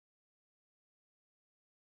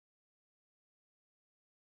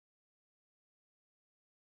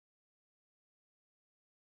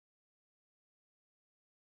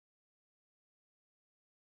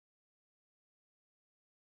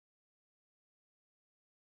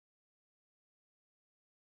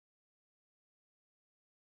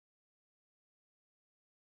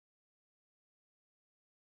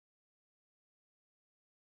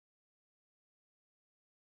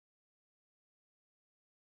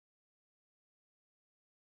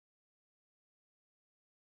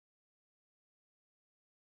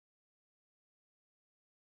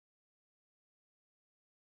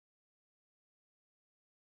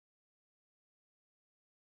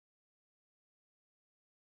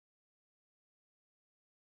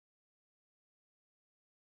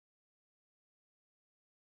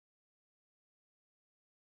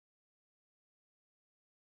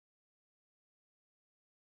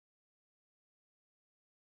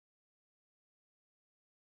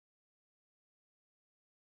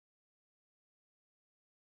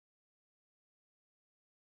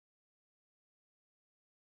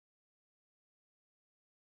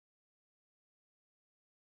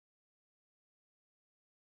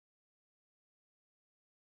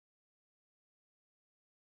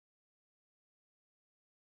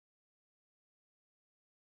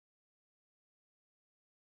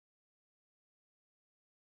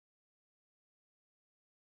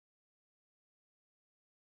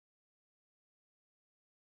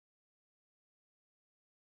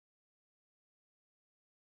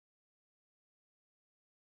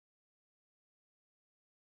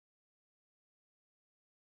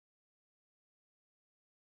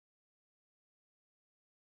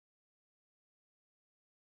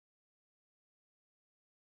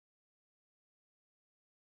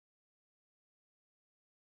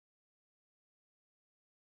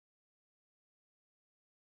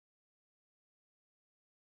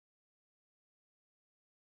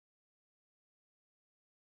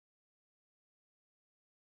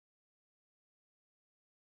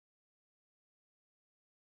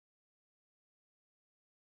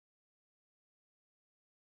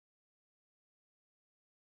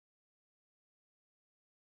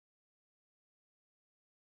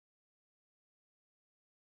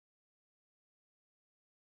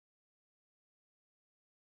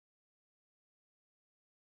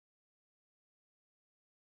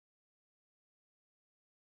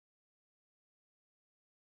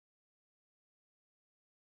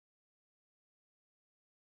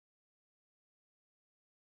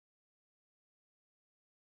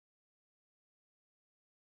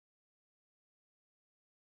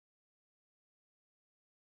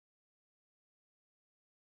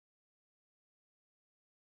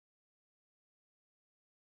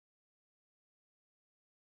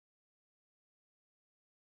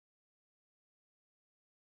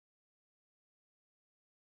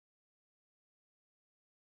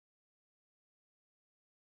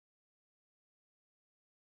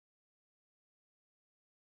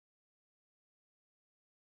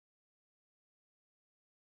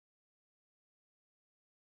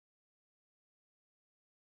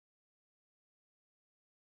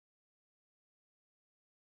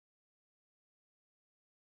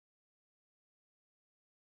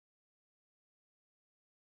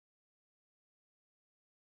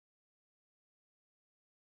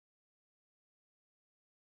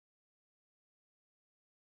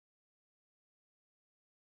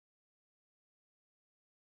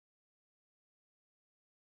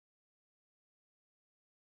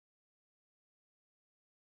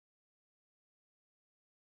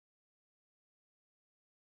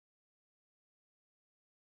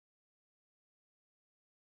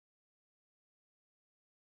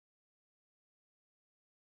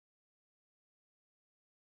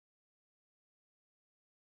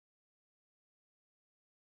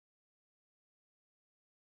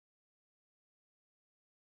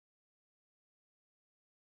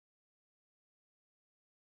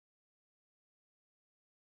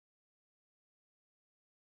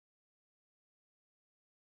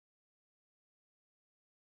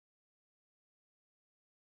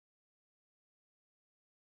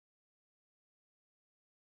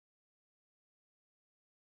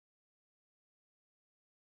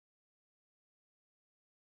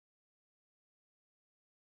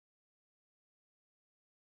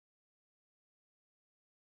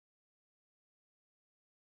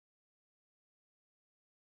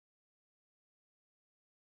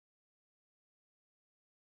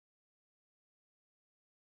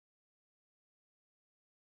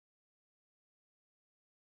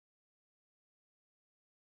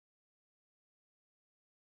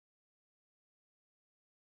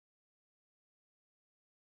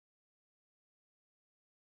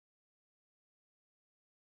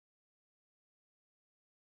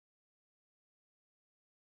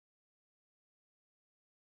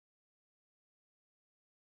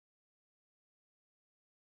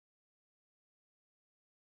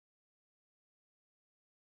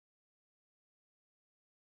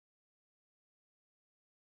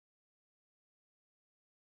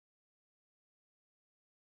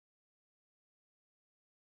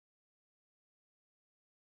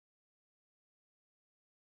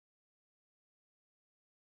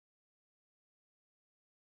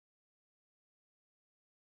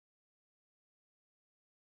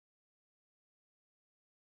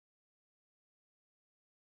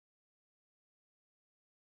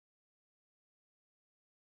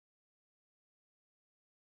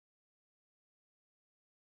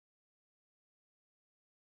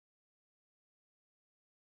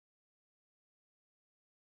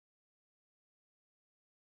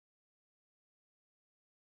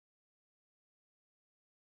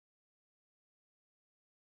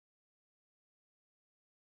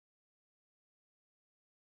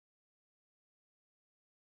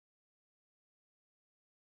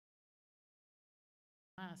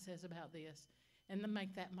says about this and then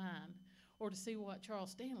make that mine, or to see what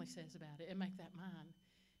Charles Stanley says about it and make that mine.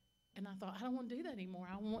 And I thought, I don't want to do that anymore.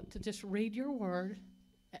 I want to just read your word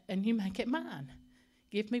and you make it mine.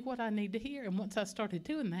 Give me what I need to hear. And once I started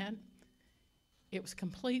doing that, it was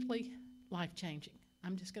completely life-changing,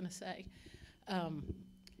 I'm just going to say.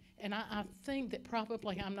 And I think that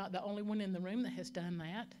probably I'm not the only one in the room that has done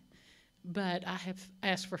that, but I have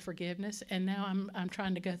asked for forgiveness, and now I'm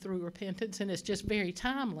trying to go through repentance, and it's just very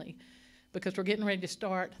timely because we're getting ready to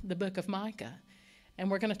start the book of Micah. And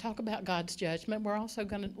we're going to talk about God's judgment. We're also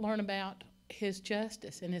going to learn about his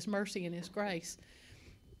justice and his mercy and his grace.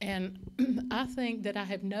 And I think that I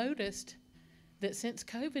have noticed that since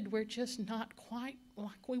COVID, we're just not quite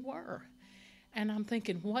like we were. And I'm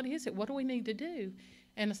thinking, what is it? What do we need to do?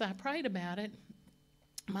 And as I prayed about it,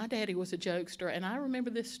 my daddy was a jokester, and I remember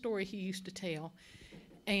this story he used to tell.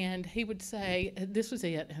 And he would say, this was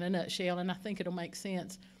it in a nutshell, and I think it'll make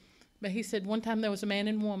sense. But he said one time there was a man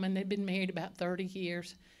and woman, they'd been married about 30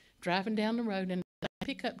 years, driving down the road in a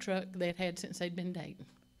pickup truck they'd had since they'd been dating.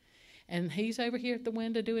 And he's over here at the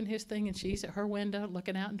window doing his thing, and she's at her window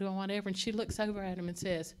looking out and doing whatever, and she looks over at him and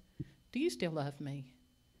says, "Do you still love me?"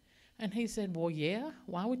 And he said, "Well, yeah.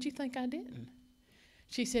 Why would you think I didn't?"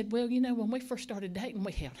 She said, "Well, you know, when we first started dating,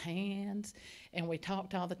 we held hands, and we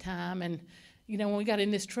talked all the time, and you know, when we got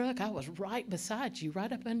in this truck, I was right beside you,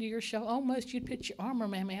 right up under your shoulder. Almost you'd put your arm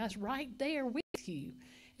around me. I was right there with you.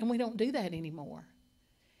 And we don't do that anymore."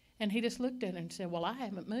 And he just looked at her and said, "Well, I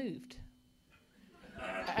haven't moved."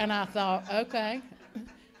 And I thought, okay,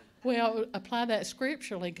 well, apply that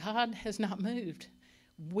scripturally. God has not moved.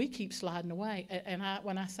 We keep sliding away. And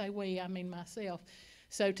when I say we, I mean myself.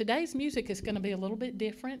 So today's music is going to be a little bit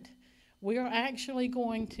different. We are actually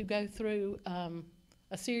going to go through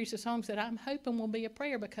a series of songs that I'm hoping will be a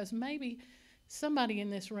prayer, because maybe somebody in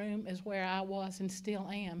this room is where I was and still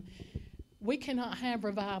am. We cannot have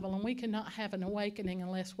revival and we cannot have an awakening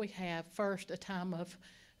unless we have first a time of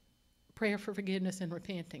prayer for forgiveness and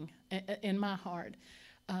repenting in my heart.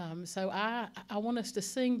 So I want us to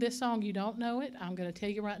sing this song. You don't know it. I'm going to tell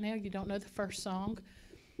you right now, you don't know the first song.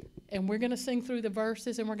 And we're going to sing through the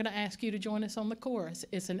verses, and we're going to ask you to join us on the chorus.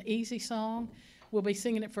 It's an easy song. We'll be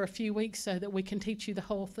singing it for a few weeks so that we can teach you the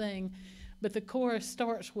whole thing. But the chorus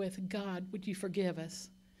starts with, "God, would you forgive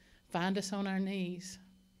us? Find us on our knees.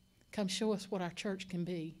 Come show us what our church can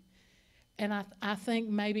be." And I think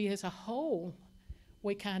maybe as a whole,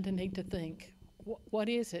 we kind of need to think, what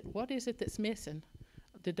is it? What is it that's missing?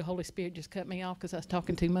 Did the Holy Spirit just cut me off because I was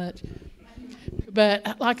talking too much?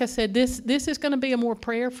 But like I said, this is going to be a more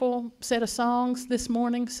prayerful set of songs this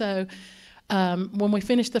morning. So when we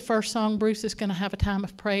finish the first song, Bruce is going to have a time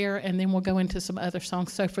of prayer, and then we'll go into some other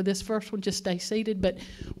songs. So for this first one, just stay seated. But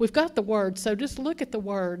we've got the words, so just look at the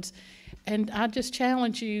words. And I just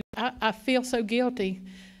challenge you. I feel so guilty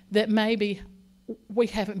that maybe we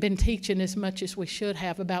haven't been teaching as much as we should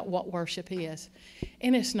have about what worship is.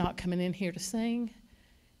 And it's not coming in here to sing.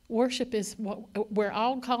 Worship is what we're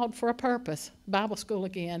all called for a purpose, Bible school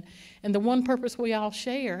again. And the one purpose we all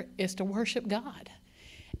share is to worship God.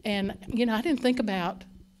 And, you know, I didn't think about,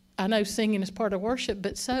 I know singing is part of worship,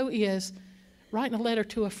 but so is writing a letter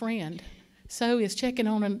to a friend. So is checking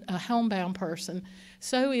on a homebound person.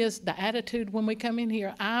 So is the attitude when we come in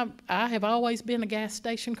here. I have always been a gas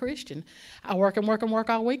station Christian. I work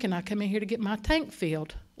all week, and I come in here to get my tank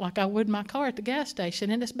filled like I would my car at the gas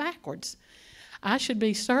station, and it's backwards. I should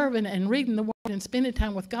be serving and reading the Word and spending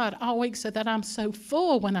time with God all week so that I'm so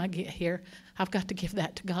full when I get here, I've got to give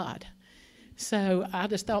that to God. So I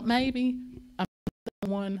just thought maybe I'm the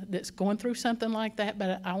one that's going through something like that,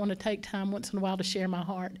 but I want to take time once in a while to share my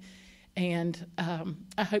heart. And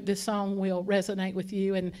I hope this song will resonate with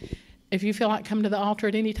you. And if you feel like coming to the altar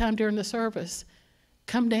at any time during the service,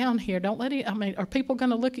 come down here. Don't let it, are people going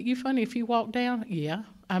to look at you funny if you walk down? Yeah,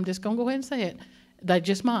 I'm just going to go ahead and say it. They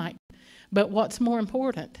just might. But what's more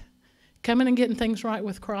important, coming and getting things right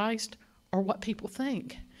with Christ, or what people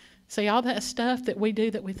think? See, all that stuff that we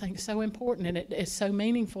do that we think is so important, and it is so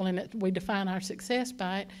meaningful, and we define our success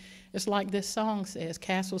by it. It's like this song says,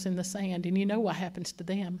 castles in the sand, and you know what happens to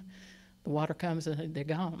them. The water comes and they're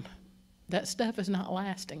gone. That stuff is not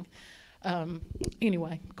lasting.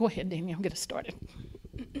 Anyway, go ahead, Daniel, get us started.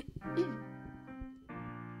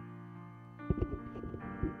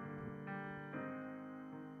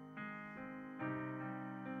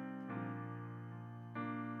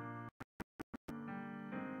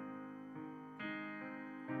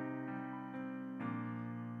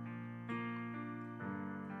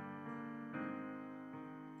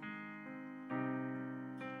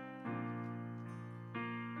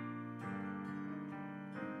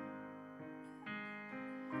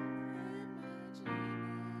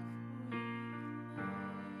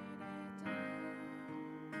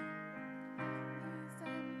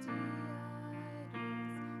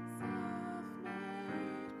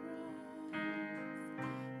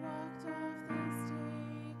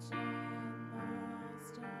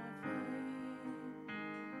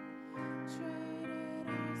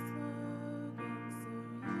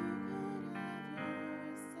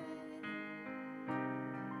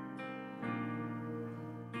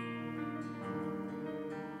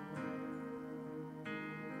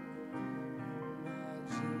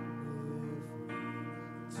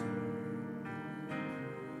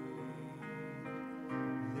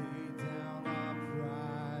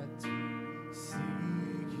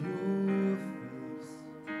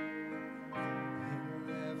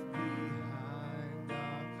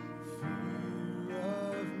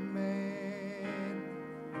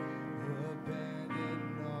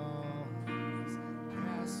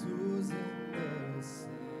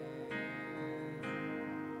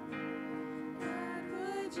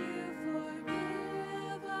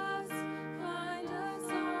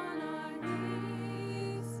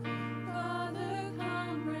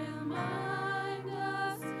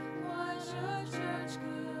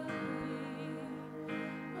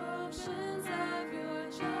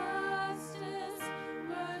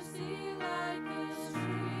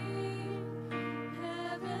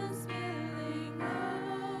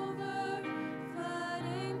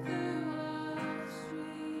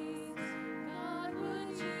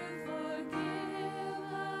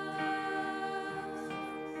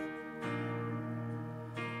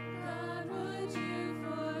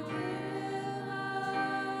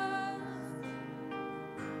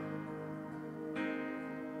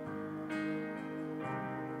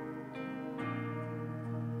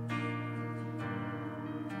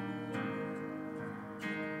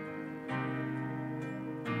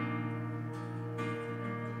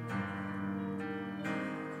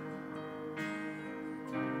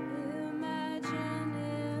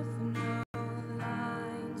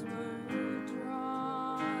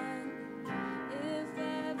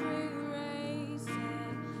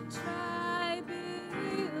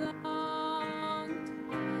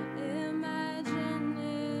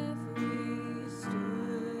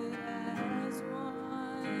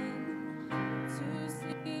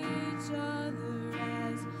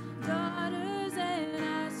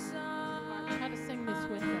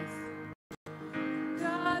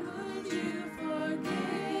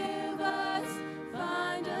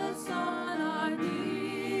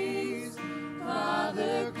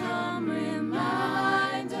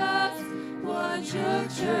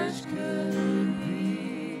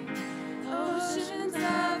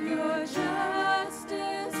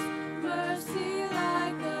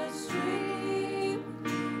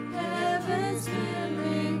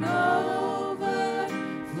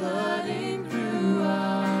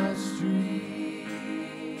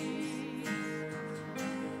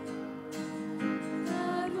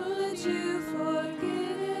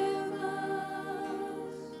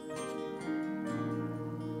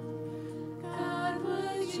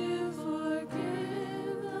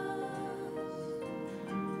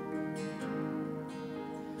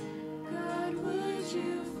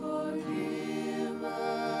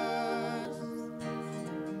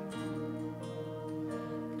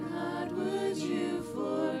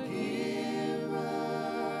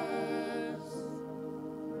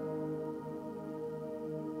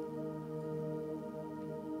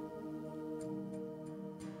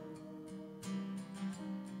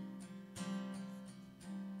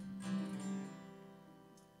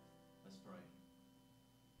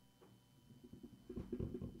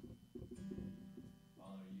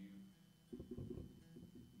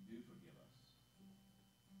 You do forgive us.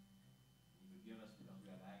 You forgive us because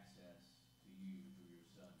we have access to you through your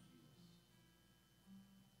Son, Jesus.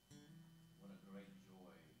 What a great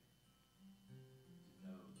joy to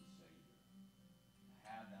know the Savior, to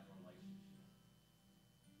have that relationship.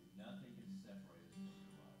 Nothing can separate us from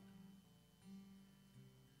your love.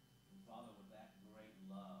 And Father, with that great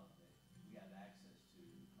love that we have access to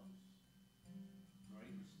comes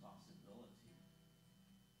great responsibility,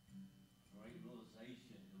 great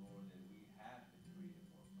realization, Lord, that we have been created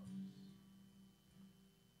for a purpose.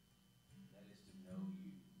 That is to know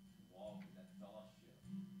you, to walk in that fellowship,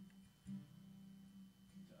 and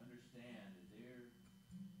to understand that there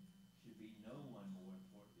should be no one more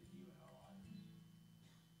important than you in our lives.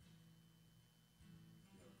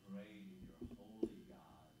 You're great and you're holy,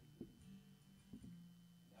 God.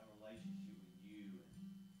 That relationship with you,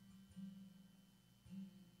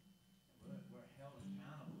 and we're held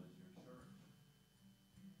accountable as your church.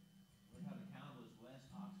 We're held accountable as West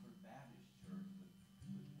Oxford Baptist Church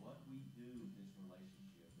with what we do in this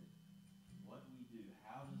relationship, and what we do.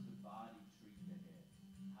 How does the body treat the head?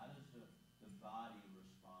 How does the body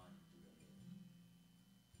respond to the head?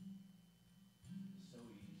 It's so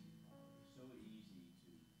easy, Father. It's so easy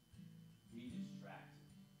to be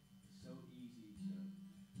distracted. It's so easy to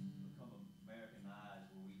become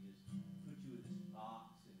Americanized, where we just put you in this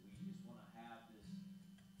box and we just want to have this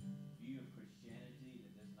view of Christianity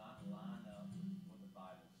that does not line up with what the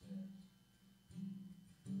Bible says.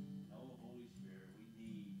 And oh, Holy Spirit, we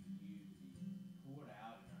need you to be poured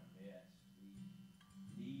out in our midst.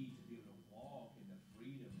 We need to be able to walk in the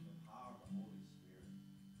freedom and the power of the Holy Spirit.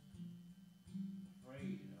 I'm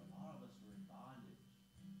afraid that a lot of us are in bondage.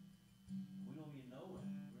 We don't even know it.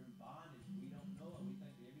 We're in bondage. We don't know it. We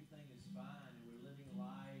think that everything is fine and we're living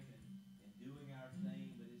life and doing our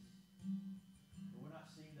thing, but we're not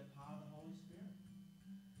seeing the power of the Holy Spirit.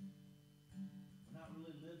 We're not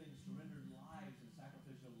really living surrendered lives and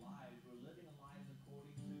sacrificial lives. We're living lives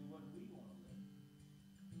according to what we want to live,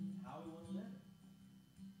 how we want to live it.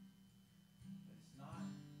 But it's not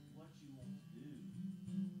what you want to do.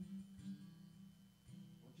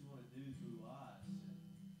 What you want to do through us,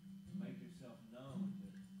 and make yourself known,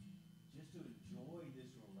 just to enjoy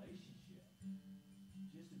this relationship,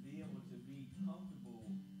 just to be able to be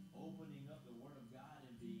comfortable opening up the Word of God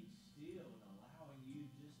and being still and allowing you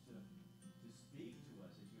just to speak to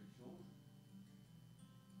us as your children.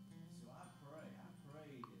 So I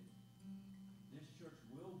pray that this church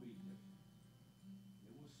will be different.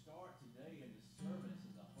 It will start today in the service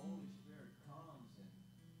as the Holy Spirit comes and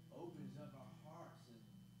opens up our hearts and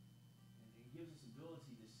gives us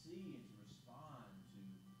ability to see and to respond to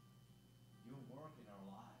your work in our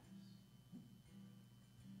lives.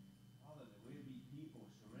 Father, that we would be people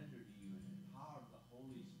surrendered to you and empowered by the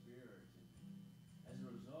Holy Spirit. And as a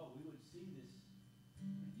result, we would see this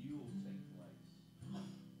renewal take place.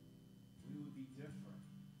 We would be different.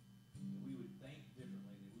 That we would think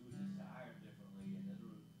differently. That we would desire differently. And as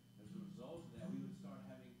a result of that, we would start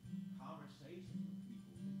having conversations with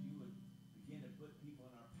people. That you would begin to put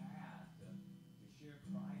people in our path to share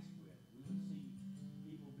Christ with. We would see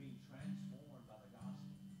people being transformed by the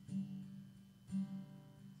gospel.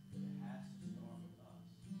 But it has to start with us.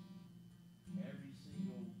 Every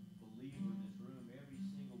single believer in this room, every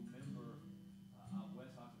single member of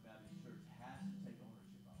West Oxford Baptist Church has to take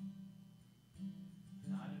ownership of it.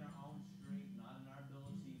 Not in our own strength, not in our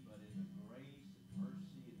ability, but in the grace and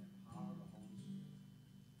mercy and the power of the Holy Spirit.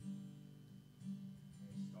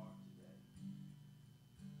 May it start today.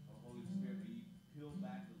 Oh, Holy Spirit, may you peel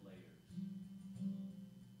back the layers.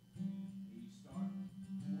 May you start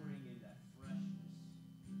pouring in that freshness,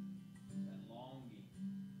 that longing,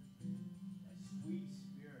 that sweet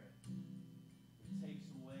spirit that takes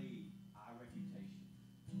away our reputation,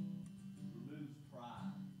 removes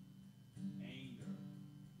pride, anger,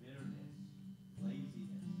 bitterness,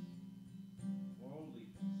 laziness,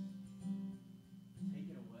 worldliness. Take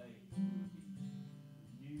it away. We would be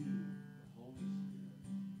renewed with the Holy Spirit.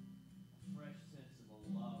 A fresh sense of the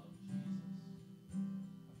love of Jesus.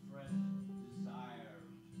 A fresh desire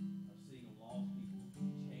of seeing lost people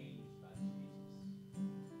changed by Jesus.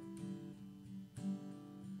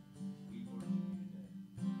 We worship you today,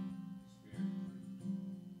 Spirit and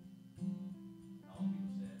truth. And all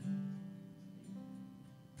people said, Amen.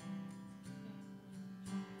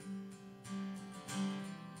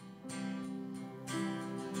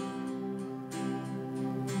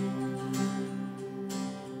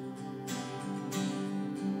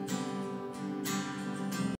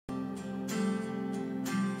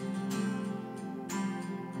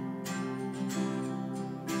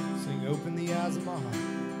 Sing, open the eyes of my heart.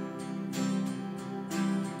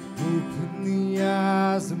 Open the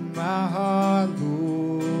eyes of my heart,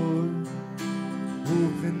 Lord.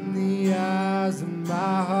 Open the eyes of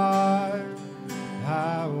my heart.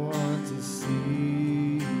 I want to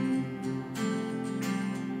see.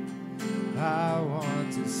 I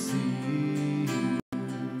want to see.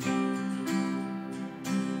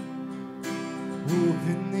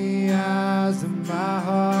 Open the eyes of my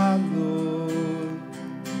heart, Lord.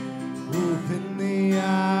 Open the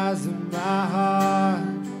eyes of my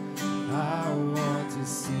heart. I want to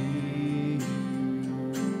see.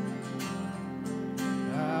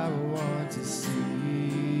 I want to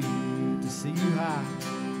see you high.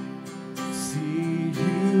 See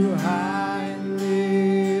you high and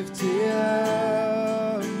lifted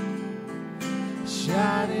up.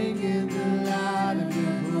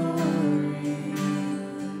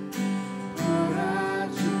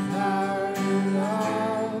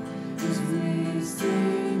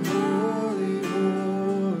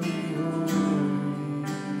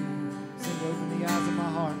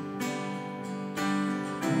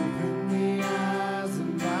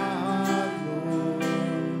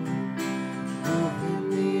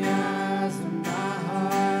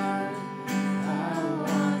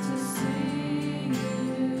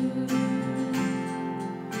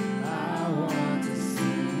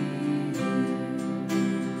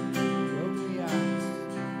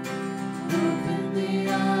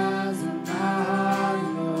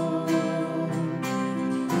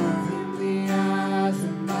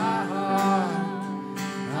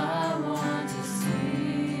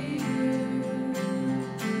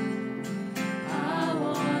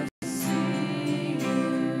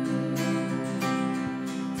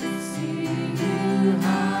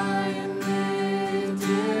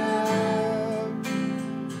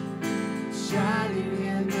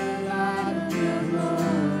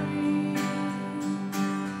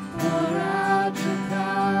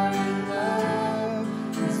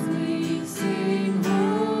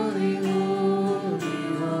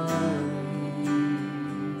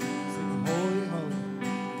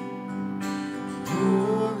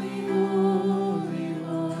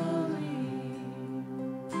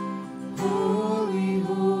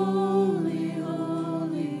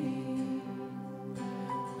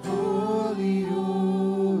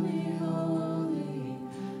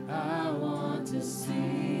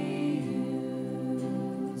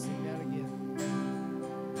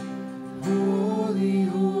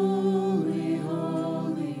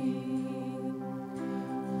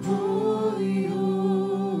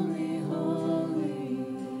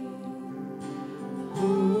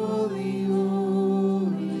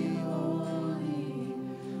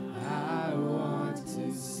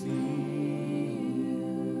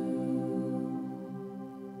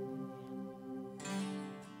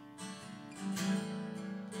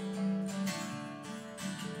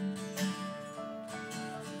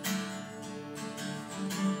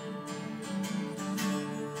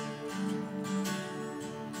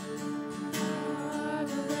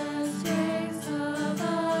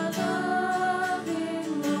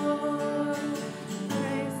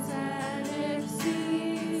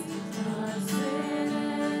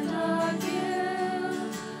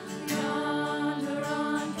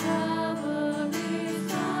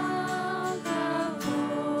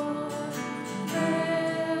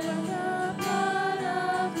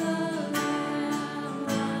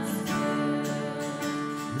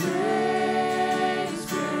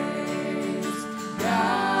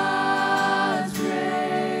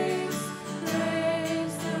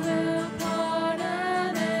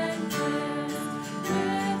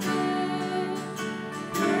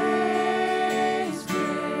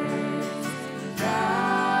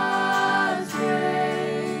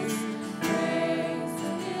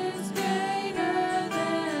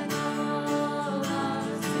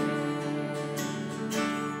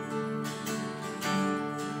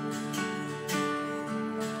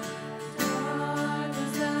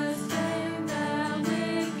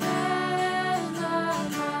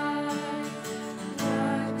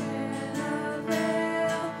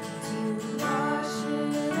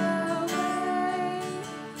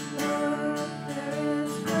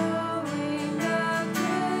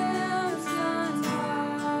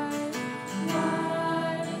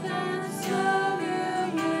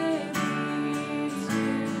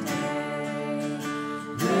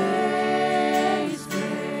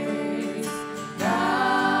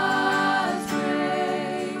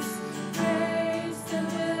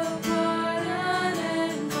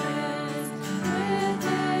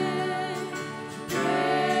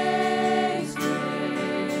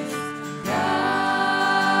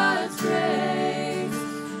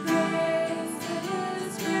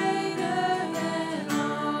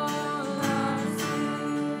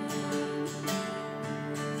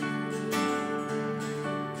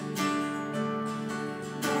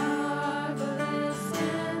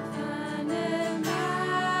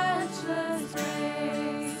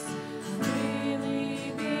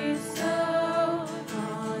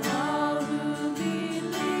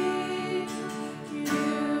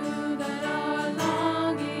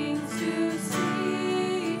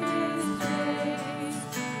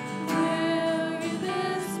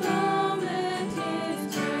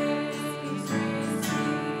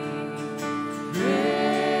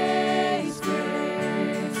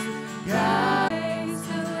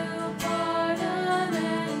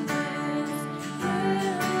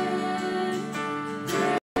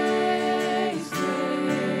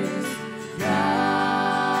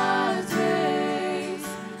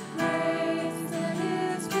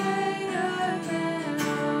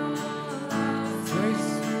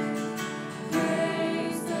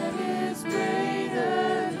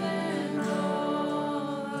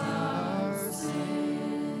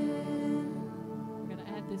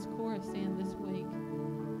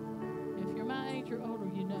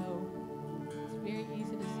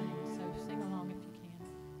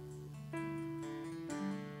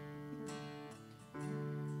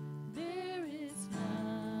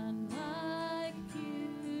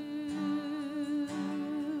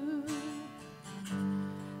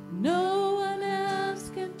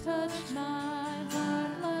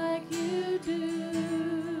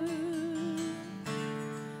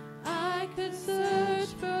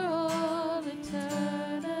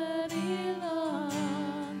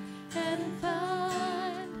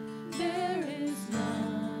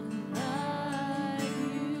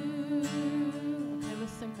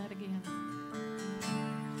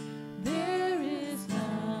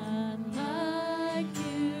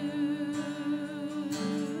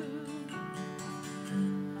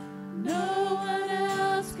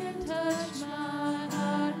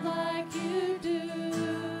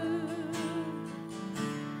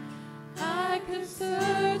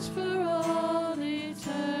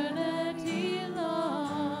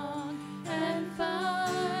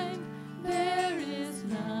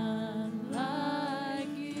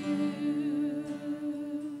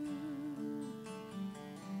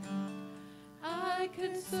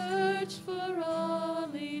 search for all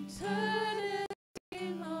eternity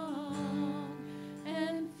long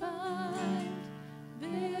and find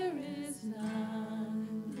there is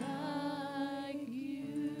none like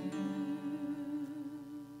you.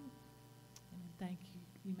 And thank you.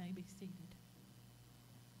 You may be seated.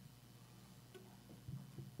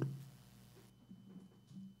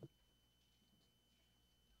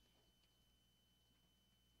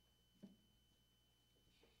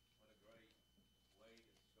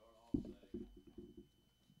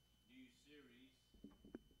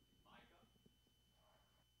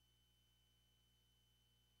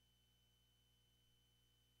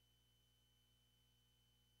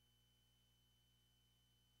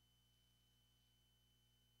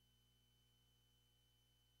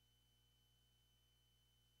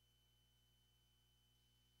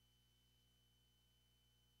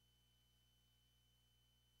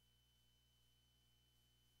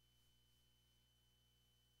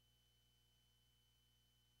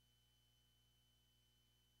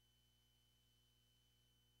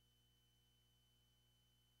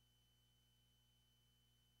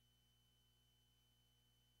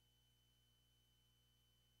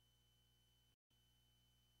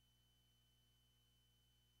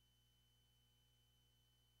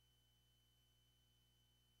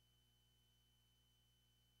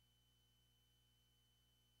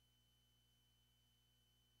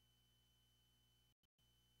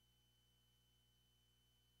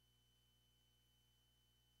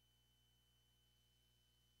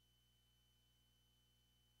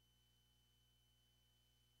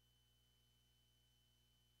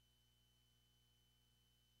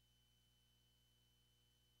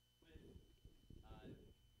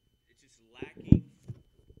 It's just lacking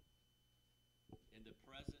in the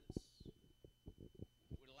presence.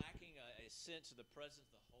 We're lacking a sense of the presence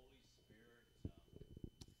of the Holy Spirit.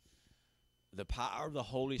 The power of the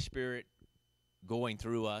Holy Spirit going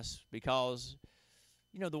through us, because,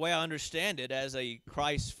 you know, the way I understand it as a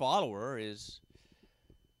Christ follower is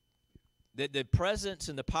that the presence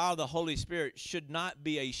and the power of the Holy Spirit should not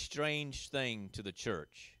be a strange thing to the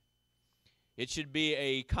church. It should be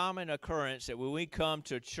a common occurrence that when we come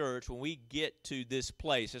to church, when we get to this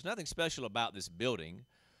place, there's nothing special about this building.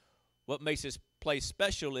 What makes this place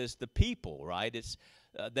special is the people, right? It's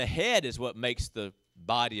the head is what makes the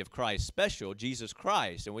body of Christ special, Jesus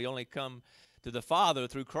Christ. And we only come to the Father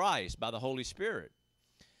through Christ by the Holy Spirit.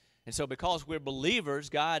 And so because we're believers,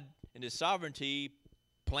 God in His sovereignty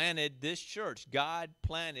planted this church. God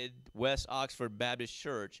planted West Oxford Baptist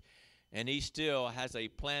Church. And He still has a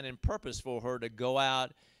plan and purpose for her to go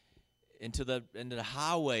out into the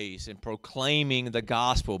highways and proclaiming the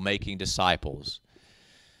gospel, making disciples.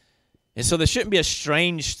 And so there shouldn't be a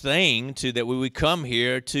strange thing to that when we come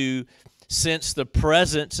here to sense the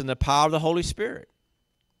presence and the power of the Holy Spirit.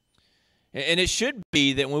 And it should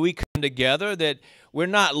be that when we come together that we're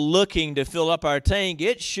not looking to fill up our tank.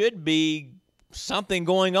 It should be something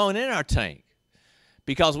going on in our tank,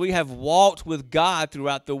 because we have walked with God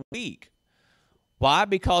throughout the week. Why?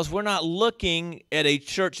 Because we're not looking at a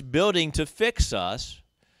church building to fix us.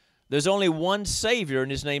 There's only one Savior,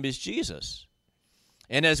 and His name is Jesus.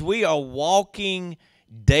 And as we are walking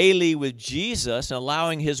daily with Jesus and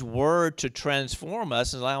allowing His Word to transform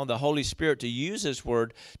us and allowing the Holy Spirit to use His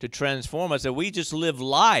Word to transform us, that we just live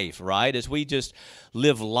life, right? As we just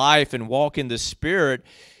live life and walk in the Spirit,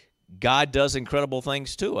 God does incredible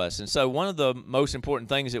things to us. And so one of the most important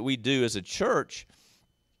things that we do as a church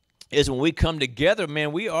is when we come together,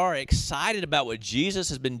 man, we are excited about what Jesus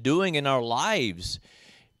has been doing in our lives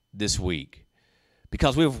this week,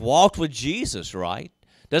 because we've walked with Jesus, right?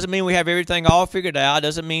 Doesn't mean we have everything all figured out.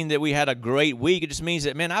 Doesn't mean that we had a great week. It just means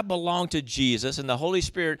that, man, I belong to Jesus, and the Holy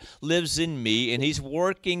Spirit lives in me, and He's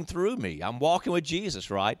working through me. I'm walking with Jesus,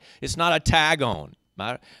 right? It's not a tag on.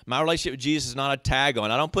 My relationship with Jesus is not a tag on.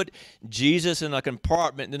 I don't put Jesus in a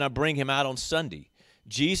compartment and then I bring Him out on Sunday.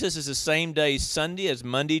 Jesus is the same day Sunday as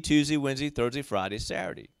Monday, Tuesday, Wednesday, Thursday, Friday,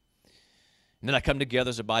 Saturday. And then I come together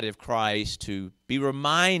as a body of Christ to be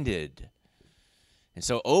reminded. And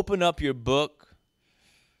so open up your book,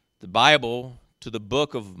 the Bible, to the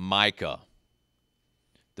book of Micah.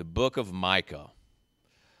 The book of Micah.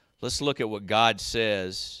 Let's look at what God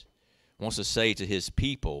wants to say to His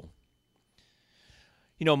people.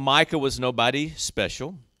 You know, Micah was nobody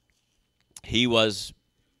special. He was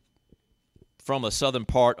from a southern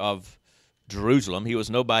part of Jerusalem. He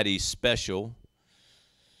was nobody special.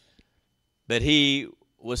 But he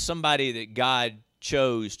was somebody that God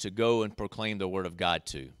chose to go and proclaim the word of God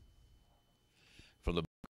to, from the book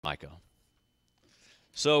of Micah.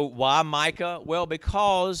 So why Micah? Well,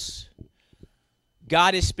 because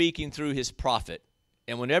God is speaking through His prophet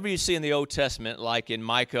And whenever you see in the Old Testament, like in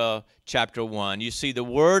Micah chapter 1, you see the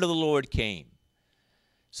word of the Lord came.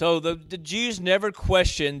 So the Jews never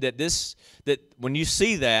questioned that when you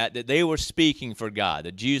see that they were speaking for God.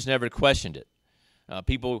 The Jews never questioned it.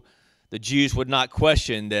 The Jews would not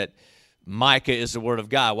question that Micah is the word of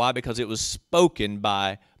God. Why? Because it was spoken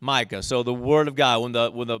by Micah. So the word of God,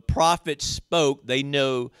 when the prophet spoke, they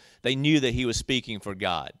knew that he was speaking for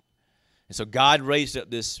God. And so God raised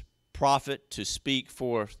up this prophet to speak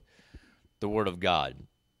forth the word of God.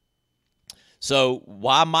 So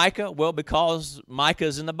why Micah? Well, because Micah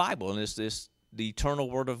is in the Bible, and it's the eternal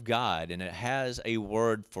word of God, and it has a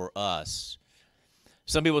word for us.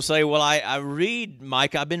 Some people say, well, I read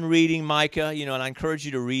Micah. I've been reading Micah, and I encourage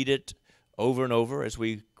you to read it over and over as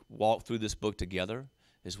we walk through this book together,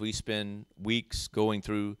 as we spend weeks going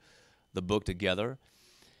through the book together.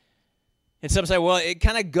 And some say, well, it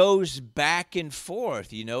kind of goes back and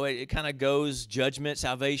forth, It kind of goes judgment,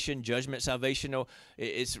 salvation.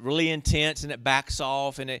 It's really intense, and it backs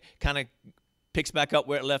off, and it kind of picks back up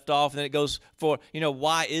where it left off, and then it goes forward.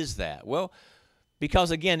 Why is that? Well, because,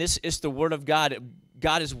 again, it's the Word of God.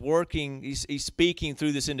 God is working. He's speaking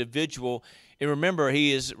through this individual. And remember,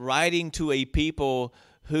 he is writing to a people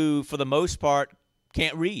who, for the most part,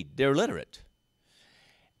 can't read. They're illiterate.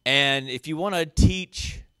 And if you want to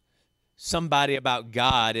teach somebody about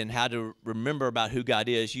God and how to remember about who God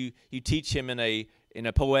is, you teach him in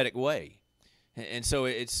a poetic way. And so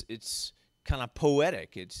it's kind of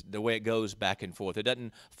poetic. It's the way it goes back and forth. It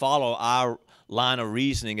doesn't follow our line of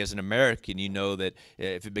reasoning as an American, that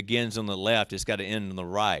if it begins on the left, it's got to end on the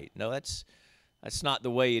right. No, that's not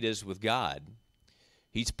the way it is with God.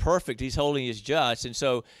 He's perfect. He's holy. He's just. And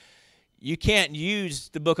so you can't use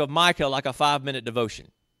the book of Micah like a 5-minute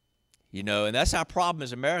devotion. And that's our problem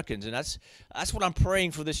as Americans, and that's what I'm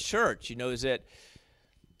praying for this church, is that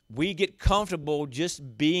we get comfortable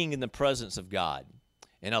just being in the presence of God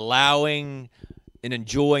and allowing and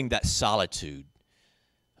enjoying that solitude.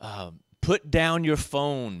 Put down your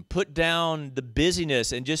phone, put down the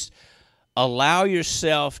busyness, and just allow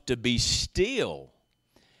yourself to be still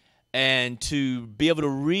and to be able to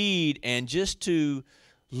read and just to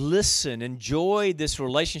listen, enjoy this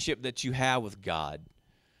relationship that you have with God,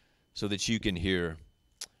 so that you can hear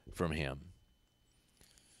from him.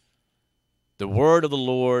 The word of the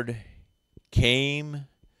Lord came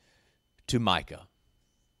to Micah.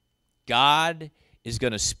 God is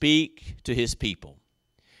going to speak to his people.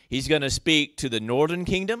 He's going to speak to the northern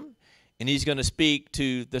kingdom, and he's going to speak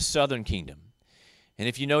to the southern kingdom. And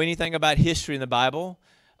if you know anything about history in the Bible,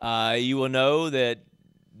 you will know that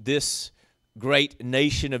this great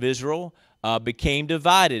nation of Israel became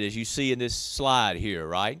divided, as you see in this slide here,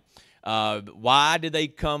 right? Why did they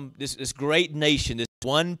come, this great nation, this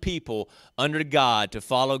one people under God to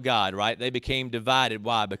follow God, right? They became divided.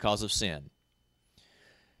 Why? Because of sin.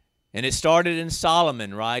 And it started in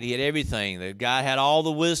Solomon, right? He had everything. The guy had all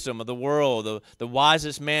the wisdom of the world, the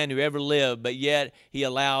wisest man who ever lived, but yet he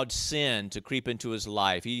allowed sin to creep into his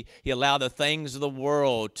life. He allowed the things of the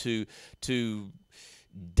world to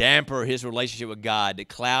damper his relationship with God, that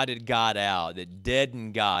clouded God out, that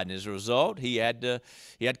deadened God. And as a result, he had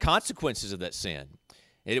consequences of that sin.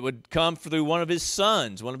 It would come through one of his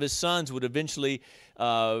sons. One of his sons would eventually,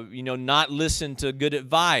 not listen to good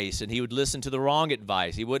advice, and he would listen to the wrong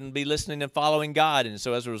advice. He wouldn't be listening and following God. And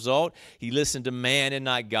so as a result, he listened to man and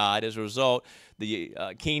not God. As a result, the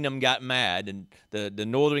kingdom got mad, and the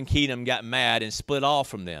northern kingdom got mad and split off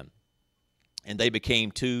from them. And they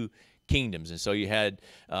became two kingdoms. And so you had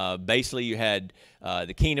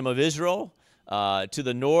the kingdom of Israel to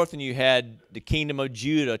the north, and you had the kingdom of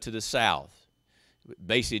Judah to the south.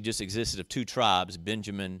 Basically, it just existed of two tribes,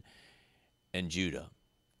 Benjamin and Judah.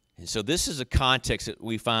 And so this is a context that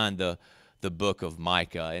we find the book of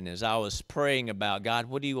Micah. And as I was praying about, God,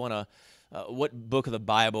 what do you want to what book of the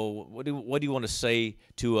Bible, what do you want to say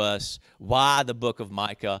to us? Why the book of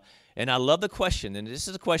Micah? And I love the question, and this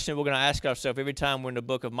is a question we're going to ask ourselves every time we're in the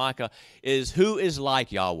book of Micah, is who is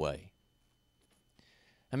like Yahweh?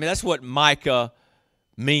 I mean, that's what Micah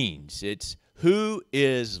means. It's who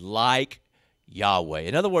is like Yahweh.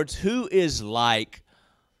 In other words, who is like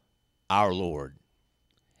our Lord?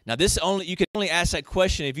 Now, you can only ask that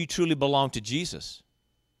question if you truly belong to Jesus.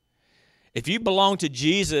 If you belong to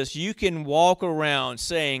Jesus, you can walk around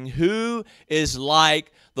saying, who is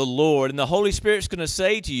like the Lord? And the Holy Spirit's going to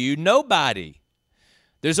say to you, nobody.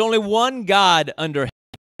 There's only one God under heaven.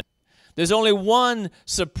 There's only one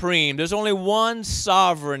supreme. There's only one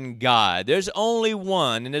sovereign God. There's only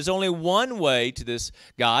one, and there's only one way to this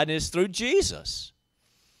God, and it's through Jesus.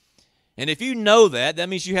 And if you know that, that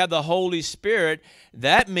means you have the Holy Spirit.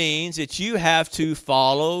 That means that you have to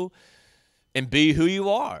follow and be who you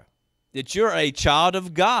are. That you're a child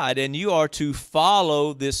of God and you are to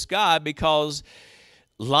follow this God, because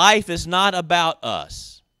life is not about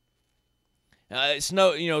us. It's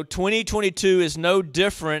no, 2022 is no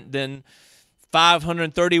different than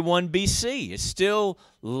 531 BC. It's still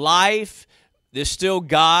life. There's still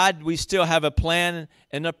God. We still have a plan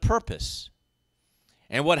and a purpose.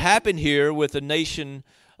 And what happened here with the nation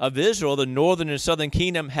of Israel, the northern and southern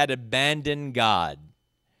kingdom had abandoned God.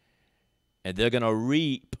 And they're going to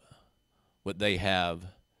reap what they have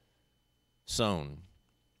sown.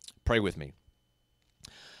 Pray with me.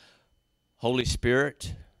 Holy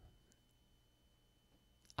Spirit,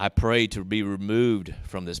 I pray to be removed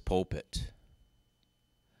from this pulpit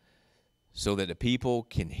so that the people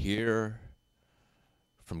can hear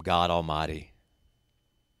from God Almighty.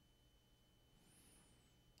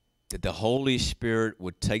 That the Holy Spirit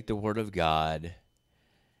would take the Word of God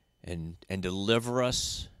and deliver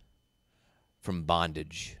us from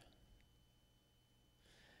bondage.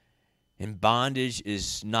 And bondage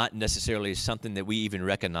is not necessarily something that we even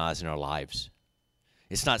recognize in our lives.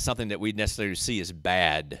 It's not something that we necessarily see as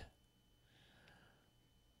bad.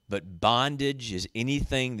 But bondage is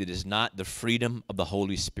anything that is not the freedom of the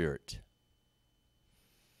Holy Spirit.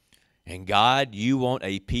 And God, you want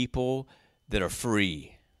a people that are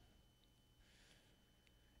free.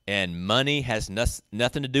 And money has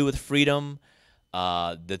nothing to do with freedom.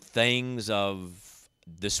 The things of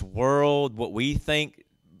this world, what we think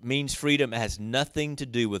means freedom, has nothing to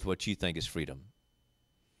do with what you think is freedom.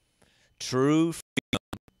 True freedom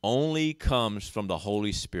only comes from the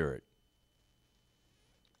Holy Spirit.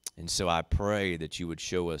 And so I pray that you would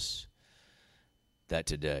show us that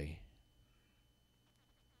today.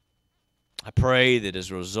 I pray that as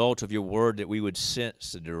a result of your word that we would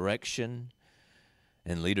sense the direction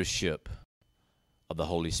and leadership of the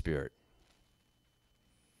Holy Spirit.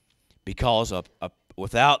 Because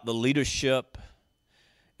without the leadership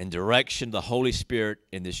and direction of the Holy Spirit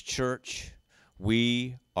in this church,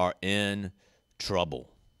 we are in trouble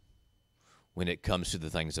when it comes to the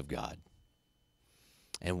things of God.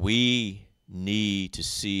 And we need to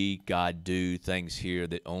see God do things here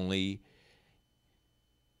that only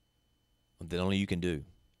you can do.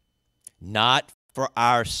 Not for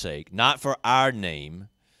our sake, not for our name,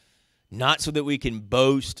 not so that we can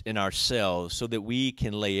boast in ourselves, so that we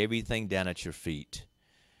can lay everything down at your feet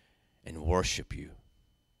and worship you.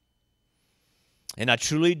 And I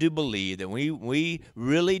truly do believe that when we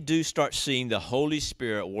really do start seeing the Holy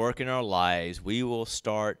Spirit work in our lives, we will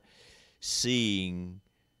start seeing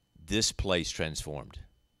this place transformed.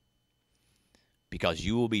 Because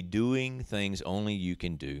you will be doing things only you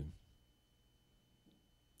can do.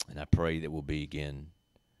 And I pray that we'll begin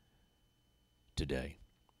today.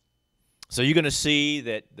 So you're going to see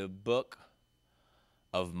that the book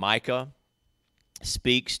of Micah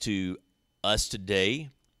speaks to us today.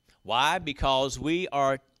 Why? Because we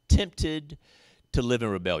are tempted to live in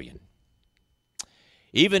rebellion.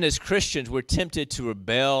 Even as Christians, we're tempted to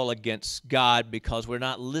rebel against God because we're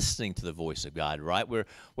not listening to the voice of God, right? Where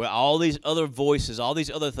all these other voices, all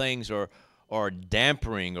these other things are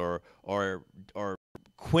dampering or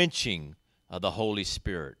quenching the Holy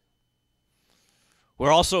Spirit.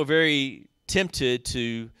 We're also very tempted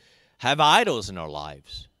to have idols in our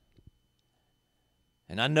lives.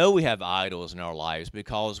 And I know we have idols in our lives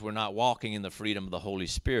because we're not walking in the freedom of the Holy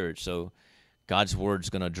Spirit. So God's word is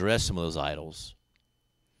going to address some of those idols.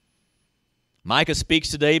 Micah speaks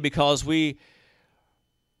today because we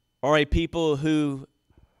are a people who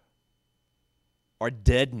are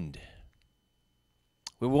deadened.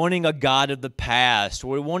 We're wanting a God of the past.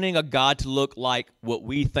 We're wanting a God to look like what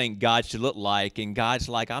we think God should look like. And God's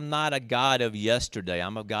like, I'm not a God of yesterday.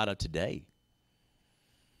 I'm a God of today.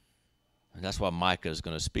 And that's why Micah is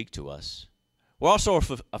going to speak to us. We're also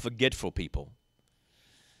a forgetful people.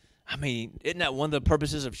 I mean, isn't that one of the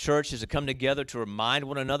purposes of church, is to come together to remind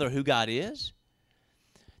one another who God is?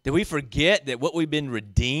 That we forget that what we've been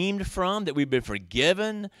redeemed from, that we've been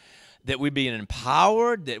forgiven, that we've been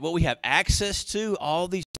empowered, that what we have access to, all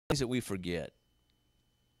these things that we forget.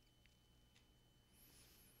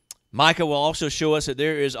 Micah will also show us that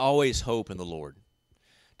there is always hope in the Lord.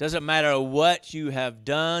 Doesn't matter what you have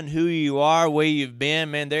done, who you are, where you've been,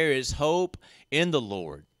 man, there is hope in the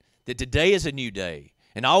Lord. That today is a new day.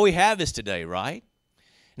 And all we have is today, right?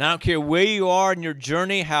 And I don't care where you are in your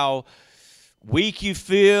journey, how weak you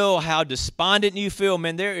feel, how despondent you feel,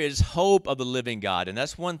 man, there is hope of the living God. And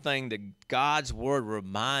that's one thing that God's word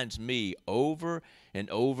reminds me over and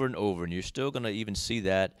over and over. And you're still going to even see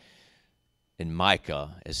that in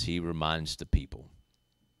Micah as he reminds the people.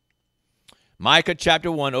 Micah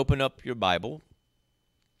chapter 1, open up your Bible.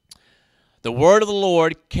 The word of the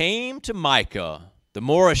Lord came to Micah, the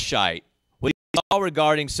Morashite, what he saw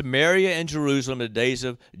regarding Samaria and Jerusalem in the days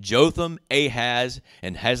of Jotham, Ahaz,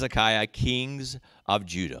 and Hezekiah, kings of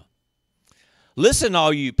Judah. Listen,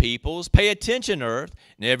 all you peoples, pay attention, earth,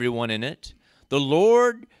 and everyone in it. The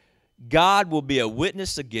Lord God will be a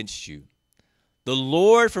witness against you. The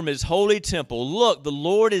Lord from his holy temple. Look, the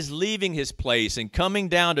Lord is leaving his place and coming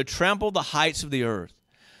down to trample the heights of the earth.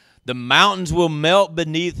 The mountains will melt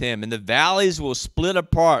beneath him, and the valleys will split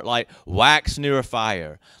apart like wax near a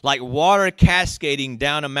fire, like water cascading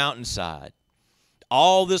down a mountainside.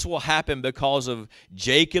 All this will happen because of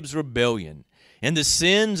Jacob's rebellion and the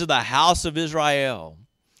sins of the house of Israel.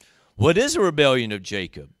 What is a rebellion of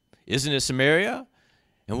Jacob? Isn't it Samaria?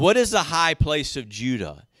 And what is the high place of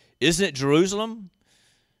Judah? Isn't it Jerusalem?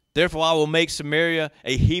 Therefore I will make Samaria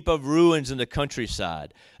a heap of ruins in the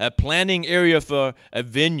countryside, a planting area for a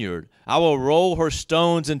vineyard. I will roll her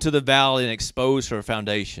stones into the valley and expose her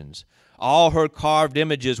foundations. All her carved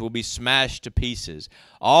images will be smashed to pieces.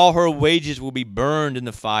 All her wages will be burned in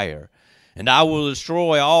the fire, and I will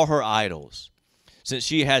destroy all her idols. Since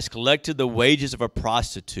she has collected the wages of a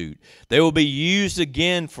prostitute, they will be used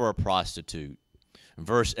again for a prostitute.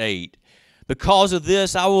 Verse 8. Because of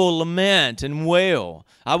this, I will lament and wail.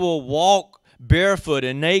 I will walk barefoot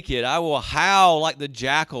and naked. I will howl like the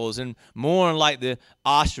jackals and mourn like the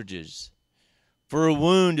ostriches. For a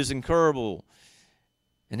wound is incurable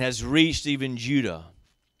and has reached even Judah.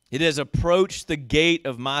 It has approached the gate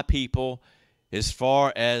of my people as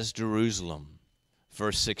far as Jerusalem.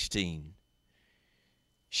 Verse 16.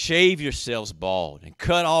 Shave yourselves bald and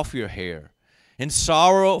cut off your hair, and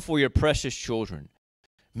sorrow for your precious children.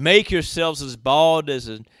 Make yourselves as bald as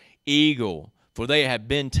an eagle, for they have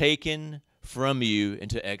been taken from you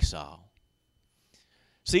into exile.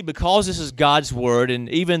 See, because this is God's word, and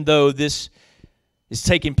even though this is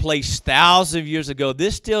taking place thousands of years ago,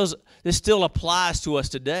 this still applies to us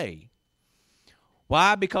today.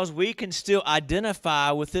 Why? Because we can still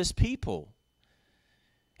identify with this people.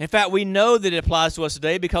 In fact, we know that it applies to us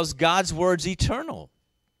today because God's word's eternal.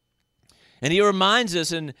 And he reminds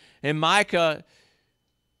us in Micah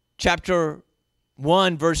chapter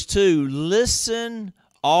 1, verse 2, listen,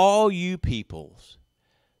 all you peoples.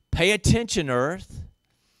 Pay attention, earth.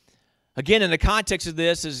 Again, in the context of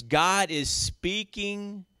this, is God is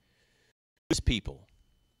speaking to his people.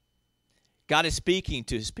 God is speaking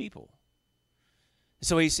to his people.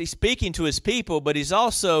 So he's speaking to his people, but he's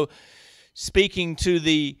also speaking to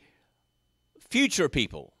the future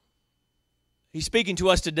people. He's speaking to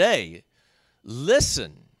us today.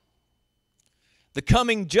 Listen. The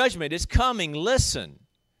coming judgment is coming. Listen.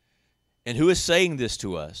 And who is saying this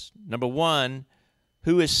to us? Number one,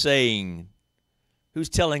 who's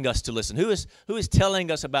telling us to listen? Who is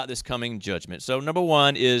telling us about this coming judgment? So number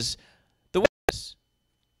one is the witness.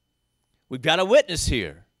 We've got a witness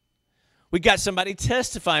here. We got somebody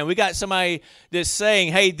testifying. We got somebody that's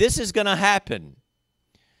saying, hey, this is going to happen.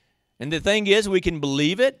 And the thing is, we can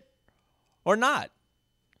believe it or not.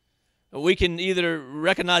 We can either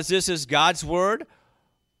recognize this as God's word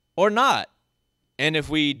or not. And if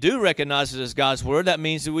we do recognize it as God's word, that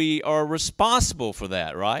means that we are responsible for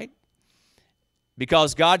that, right?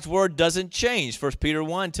 Because God's word doesn't change. 1 Peter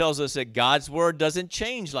 1 tells us that God's word doesn't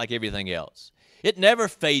change like everything else. It never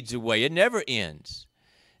fades away. It never ends.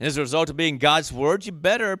 And as a result of being God's word, you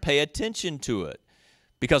better pay attention to it,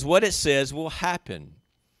 because what it says will happen.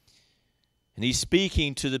 And he's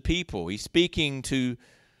speaking to the people. He's speaking to,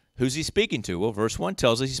 who's he speaking to? Well, verse 1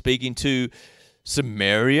 tells us he's speaking to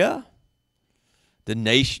Samaria, the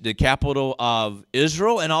nation, the capital of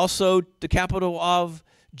Israel, and also the capital of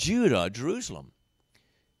Judah, Jerusalem.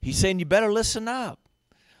 He's saying, you better listen up.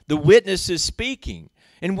 The witness is speaking.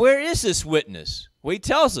 And where is this witness? Well, he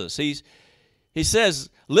tells us. He says,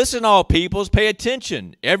 listen, all peoples, pay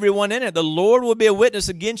attention, everyone in it. The Lord will be a witness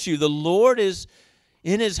against you. The Lord is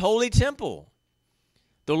in his holy temple.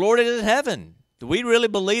 The Lord is in heaven. Do we really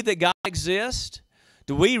believe that God exists?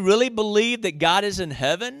 Do we really believe that God is in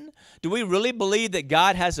heaven? Do we really believe that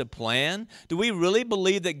God has a plan? Do we really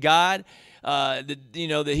believe that God,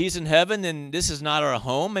 that he's in heaven and this is not our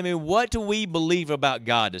home? I mean, what do we believe about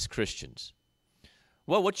God as Christians?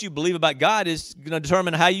 Well, what you believe about God is going to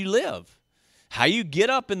determine how you live, how you get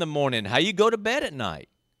up in the morning, how you go to bed at night.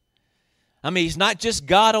 I mean, he's not just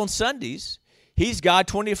God on Sundays. He's God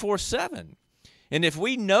 24/7. And if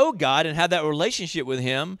we know God and have that relationship with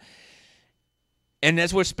him, and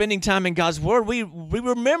as we're spending time in God's word, we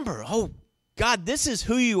remember, oh, God, this is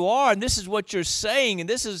who you are, and this is what you're saying, and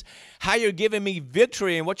this is how you're giving me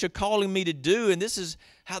victory and what you're calling me to do, and this is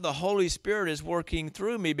how the Holy Spirit is working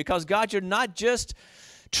through me. Because, God, you're not just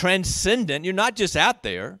transcendent. You're not just out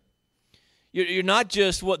there. You're not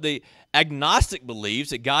just what the agnostic believes,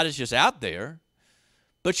 that God is just out there,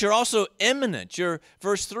 but you're also immanent.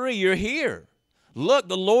 Verse 3, you're here. Look,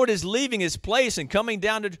 the Lord is leaving his place and coming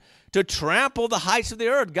down to trample the heights of the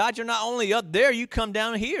earth. God, you're not only up there, you come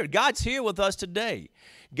down here. God's here with us today.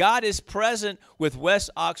 God is present with West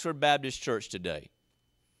Oxford Baptist Church today.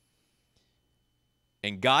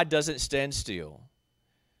 And God doesn't stand still.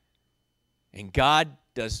 And God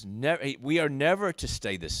does never, we are never to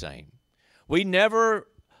stay the same. We never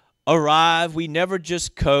arrive. We never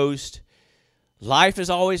just coast. Life is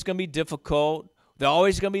always going to be difficult. There's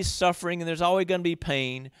always going to be suffering, and there's always going to be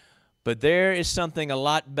pain. But there is something a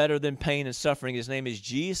lot better than pain and suffering. His name is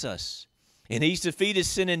Jesus. And he's defeated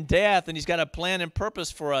sin and death, and he's got a plan and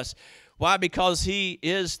purpose for us. Why? Because he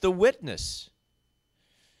is the witness.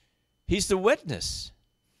 He's the witness.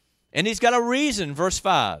 And he's got a reason, verse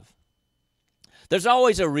 5. There's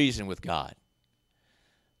always a reason with God.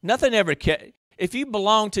 Nothing ever can. If you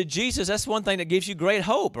belong to Jesus, that's one thing that gives you great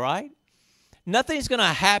hope, right? Nothing's going to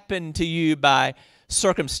happen to you by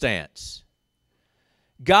circumstance.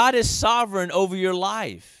 God is sovereign over your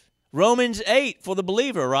life. Romans 8 for the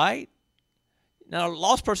believer, right? Now, a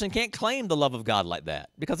lost person can't claim the love of God like that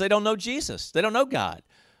because they don't know Jesus. They don't know God.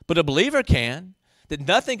 But a believer can. That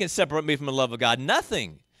nothing can separate me from the love of God.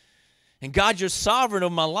 Nothing. And God, you're sovereign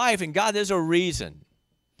over my life. And God, there's a reason.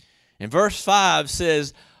 And verse 5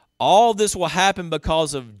 says, all this will happen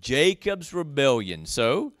because of Jacob's rebellion.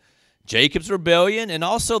 So, Jacob's rebellion and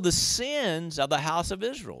also the sins of the house of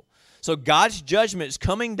Israel. So God's judgment is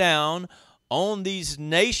coming down on these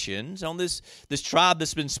nations, on this tribe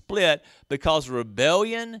that's been split because of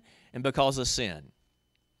rebellion and because of sin.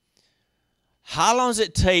 How long does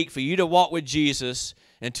it take for you to walk with Jesus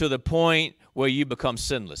until the point where you become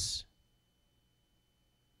sinless?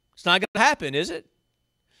 It's not going to happen, is it?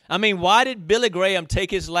 I mean, why did Billy Graham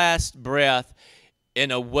take his last breath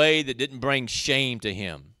in a way that didn't bring shame to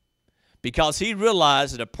him? Because he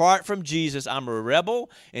realized that apart from Jesus, I'm a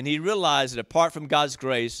rebel, and he realized that apart from God's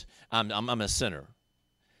grace, I'm a sinner.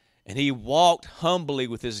 And he walked humbly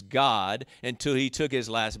with his God until he took his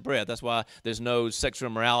last breath. That's why there's no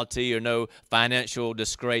sexual immorality or no financial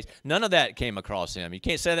disgrace. None of that came across him. You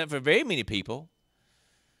can't say that for very many people.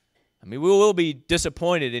 I mean, we will be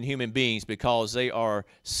disappointed in human beings because they are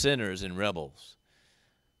sinners and rebels.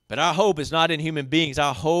 But our hope is not in human beings.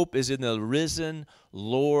 Our hope is in the risen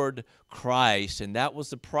Lord Christ. And that was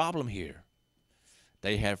the problem here.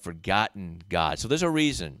 They had forgotten God. So there's a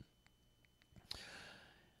reason.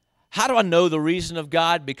 How do I know the reason of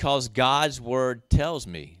God? Because God's word tells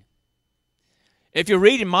me. If you're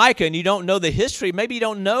reading Micah and you don't know the history, maybe you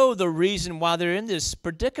don't know the reason why they're in this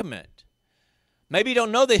predicament. Maybe you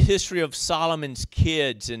don't know the history of Solomon's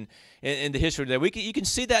kids and the history there. You can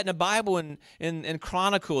see that in the Bible and in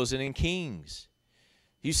Chronicles and in Kings.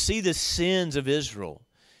 You see the sins of Israel.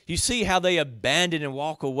 You see how they abandon and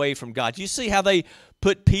walk away from God. You see how they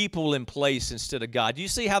put people in place instead of God. You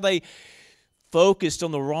see how they focused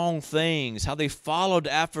on the wrong things, how they followed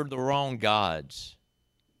after the wrong gods.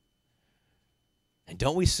 And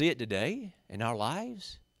don't we see it today in our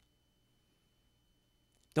lives?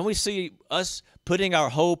 Don't we see us putting our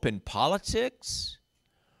hope in politics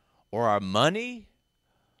or our money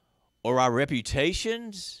or our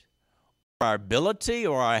reputations or our ability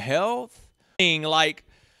or our health?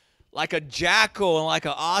 Like a jackal and like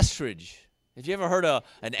an ostrich. Have you ever heard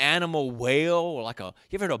an animal wail or you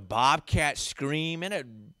ever heard a bobcat scream? And it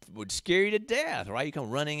would scare you to death, right? You come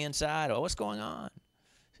running inside. Oh, what's going on?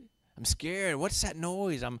 I'm scared. What's that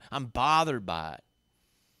noise? I'm bothered by it.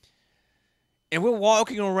 And we're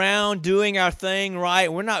walking around doing our thing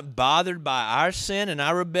right. We're not bothered by our sin and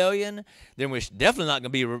our rebellion. Then we're definitely not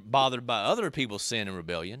going to be bothered by other people's sin and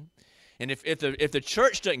rebellion. And if the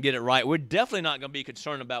church doesn't get it right, we're definitely not going to be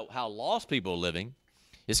concerned about how lost people are living.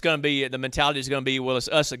 It's going to be, the mentality is going to be, well, it's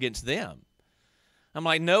us against them. I'm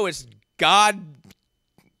like, no, it's God,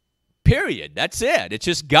 period. That's it. It's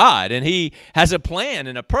just God. And he has a plan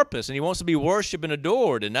and a purpose, and he wants to be worshiped and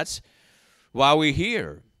adored, and that's why we're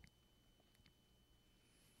here.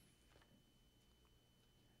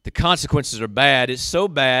 The consequences are bad. It's so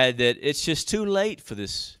bad that it's just too late for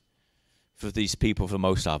these people, for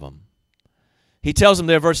most of them. He tells them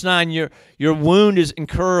there, verse 9, your wound is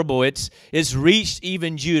incurable. It's reached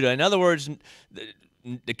even Judah. In other words,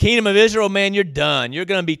 the kingdom of Israel, man, you're done. You're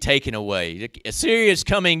going to be taken away. Assyria is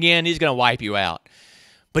coming in. He's going to wipe you out.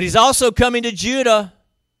 But he's also coming to Judah.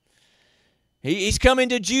 He's coming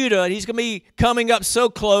to Judah, and he's going to be coming up so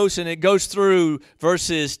close, and it goes through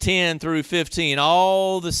verses 10 through 15.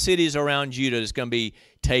 All the cities around Judah is going to be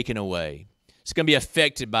taken away. It's going to be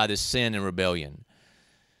affected by this sin and rebellion.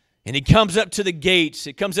 And he comes up to the gates.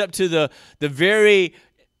 It comes up to the very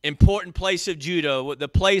important place of Judah, the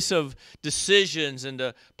place of decisions and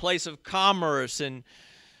the place of commerce and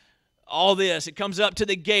all this. It comes up to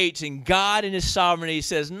the gates, and God in his sovereignty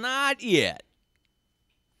says, not yet.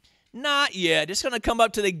 Not yet. It's going to come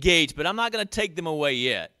up to the gates, but I'm not going to take them away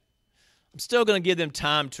yet. I'm still going to give them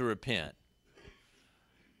time to repent.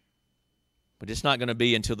 But it's not going to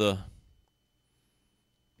be until the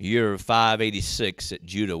year of 586 that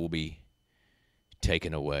Judah will be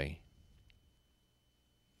taken away.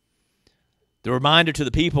 The reminder to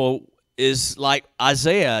the people is like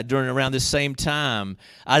Isaiah during around this same time.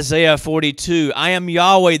 Isaiah 42, I am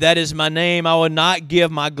Yahweh, that is my name. I will not give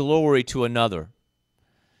my glory to another,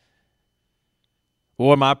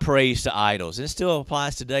 or my praise to idols. And it still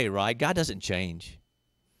applies today, right? God doesn't change.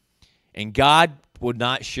 And God would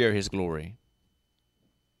not share his glory.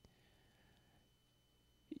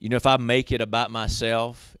 You know, if I make it about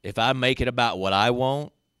myself, if I make it about what I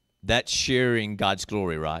want, that's sharing God's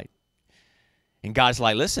glory, right? And God's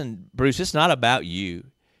like, listen, Bruce, it's not about you.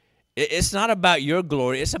 It's not about your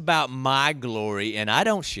glory. It's about my glory, and I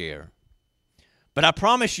don't share. But I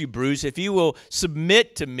promise you, Bruce, if you will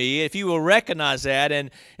submit to me, if you will recognize that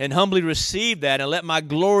and humbly receive that and let my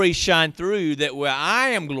glory shine through you, that where I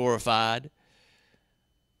am glorified,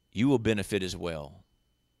 you will benefit as well.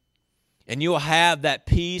 And you'll have that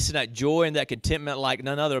peace and that joy and that contentment like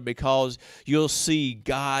none other, because you'll see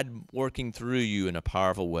God working through you in a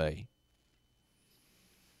powerful way.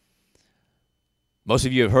 Most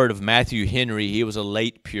of you have heard of Matthew Henry. He was a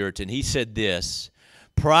late Puritan. He said this,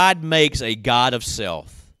 pride makes a god of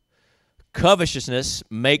self. Covetousness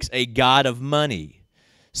makes a god of money.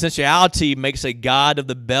 Sensuality makes a god of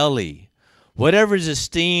the belly. Whatever is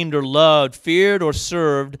esteemed or loved, feared or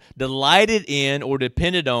served, delighted in or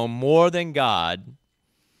depended on more than God,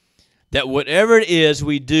 that whatever it is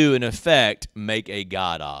we do in effect make a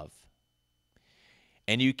god of.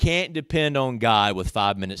 And you can't depend on God with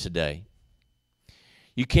 5 minutes a day.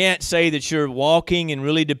 You can't say that you're walking and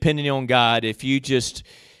really depending on God if you just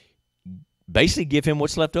basically give him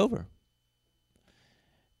what's left over.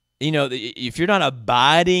 You know, if you're not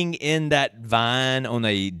abiding in that vine on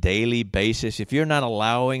a daily basis, if you're not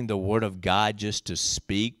allowing the Word of God just to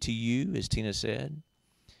speak to you, as Tina said,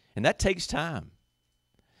 and that takes time.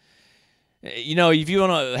 You know, if you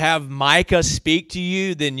want to have Micah speak to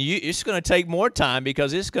you, then it's going to take more time,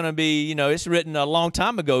 because it's going to be, you know, it's written a long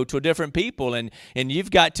time ago to different people, and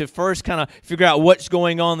you've got to first kind of figure out what's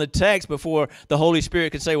going on in the text before the Holy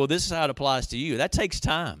Spirit can say, well, this is how it applies to you. That takes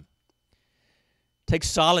time. It takes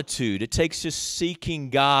solitude. It takes just seeking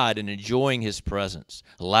God and enjoying his presence,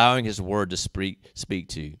 allowing his word to speak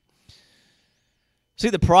to you. See,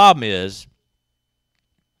 the problem is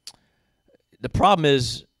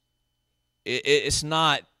it's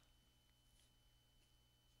not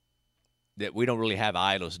that we don't really have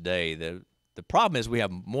idols today. The problem is we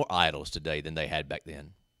have more idols today than they had back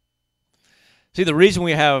then. See, the reason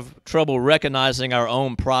we have trouble recognizing our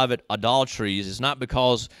own private idolatries is not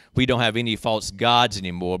because we don't have any false gods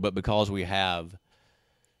anymore, but because we have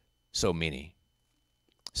so many.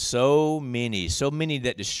 So many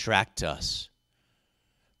that distract us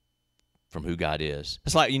from who God is.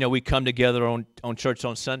 It's like, you know, we come together on church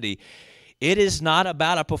on Sunday. It is not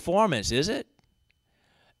about a performance, is it?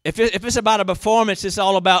 If it's about a performance, it's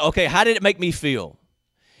all about, okay, how did it make me feel?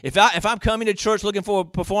 If I'm coming to church looking for a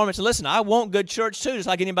performance, and listen, I want good church too, just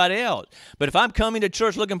like anybody else. But if I'm coming to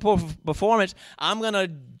church looking for performance, I'm going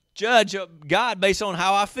to judge God based on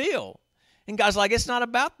how I feel. And God's like, it's not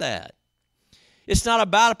about that. It's not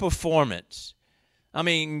about a performance. I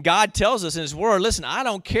mean, God tells us in his word, listen, I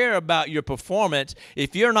don't care about your performance.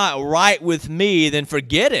 If you're not right with me, then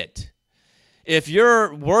forget it. If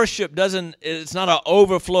your worship it's not an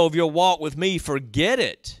overflow of your walk with me, forget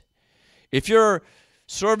it. If you're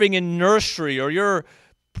serving in nursery, or you're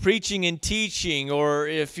preaching and teaching, or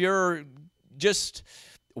if you're just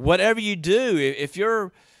whatever you do,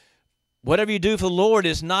 whatever you do for the Lord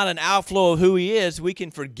is not an outflow of who he is, we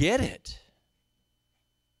can forget it.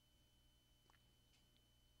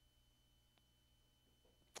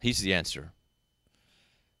 He's the answer.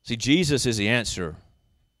 See, Jesus is the answer.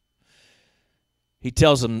 He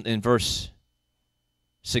tells them in verse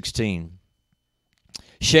 16,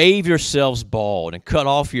 shave yourselves bald and cut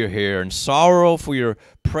off your hair and sorrow for your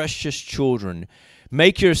precious children.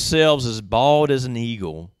 Make yourselves as bald as an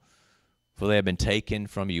eagle, for they have been taken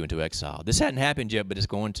from you into exile. This hadn't happened yet, but it's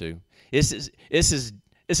going to. It's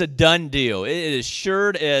a done deal. It is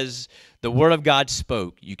assured as the word of God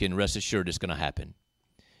spoke. You can rest assured it's going to happen.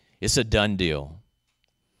 It's a done deal.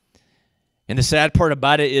 And the sad part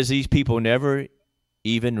about it is these people never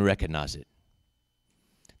even recognize it.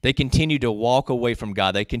 They continue to walk away from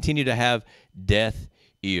God. They continue to have deaf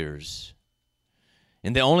ears.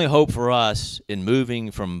 And the only hope for us in moving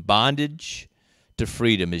from bondage to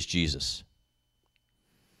freedom is Jesus.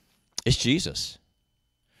 It's Jesus.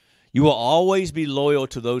 You will always be loyal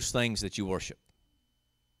to those things that you worship.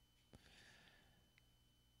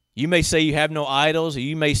 You may say you have no idols, or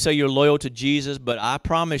you may say you're loyal to Jesus, but I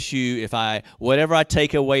promise you, whatever I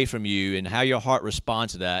take away from you and how your heart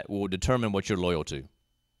responds to that will determine what you're loyal to.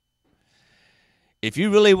 If you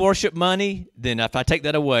really worship money, then if I take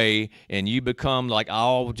that away and you become like,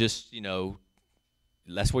 I'll just,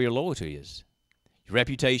 that's where your loyalty is. Your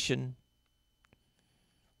reputation,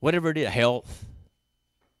 whatever it is, health.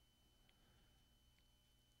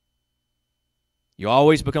 You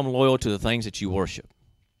always become loyal to the things that you worship.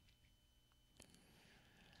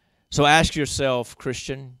 So ask yourself,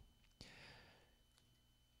 Christian,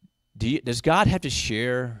 does God have to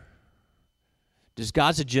share? Does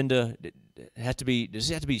God's agenda does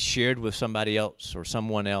it have to be shared with somebody else or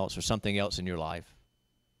someone else or something else in your life?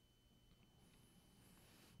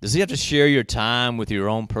 Does he have to share your time with your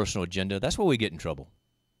own personal agenda? That's where we get in trouble.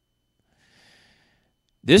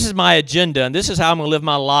 This is my agenda, and this is how I'm going to live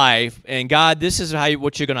my life, and God, this is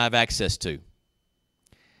what you're going to have access to.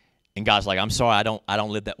 And God's like, I'm sorry, I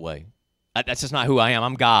don't live that way. That's just not who I am.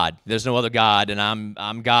 I'm God. There's no other God, and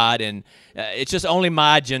I'm God, and it's just only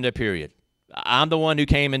my agenda, period. I'm the one who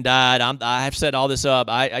came and died. I have set all this up.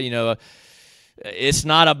 It's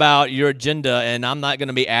not about your agenda, and I'm not going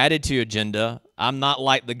to be added to your agenda. I'm not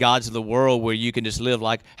like the gods of the world where you can just live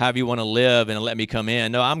like however you want to live and let me come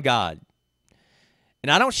in. No, I'm God. And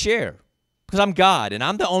I don't share. Because I'm God, and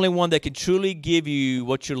I'm the only one that can truly give you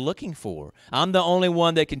what you're looking for. I'm the only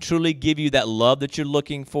one that can truly give you that love that you're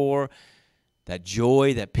looking for, that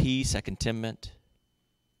joy, that peace, that contentment.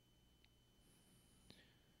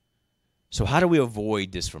 So how do we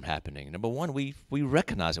avoid this from happening? Number one, we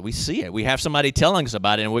recognize it. We see it. We have somebody telling us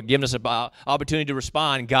about it, and we're giving us an opportunity to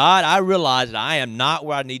respond. God, I realize that I am not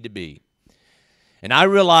where I need to be. And I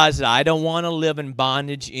realize that I don't want to live in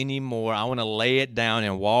bondage anymore. I want to lay it down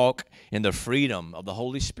and walk in the freedom of the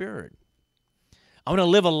Holy Spirit. I want to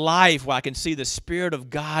live a life where I can see the Spirit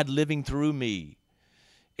of God living through me.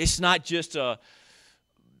 It's not just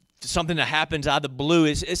something that happens out of the blue.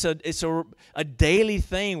 It's a daily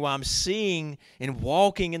thing where I'm seeing and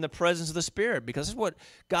walking in the presence of the Spirit, because it's what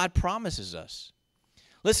God promises us.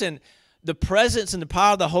 Listen, the presence and the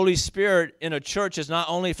power of the Holy Spirit in a church is not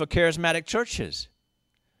only for charismatic churches.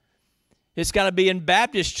 It's got to be in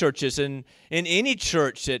Baptist churches and in any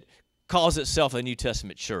church that calls itself a New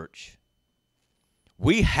Testament church.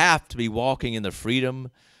 We have to be walking in the freedom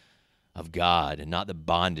of God and not the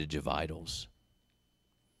bondage of idols.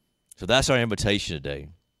 So that's our invitation today.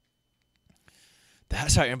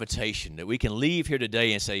 That's our invitation, that we can leave here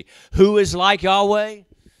today and say, who is like Yahweh?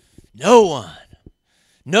 No one.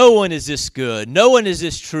 No one is this good. No one is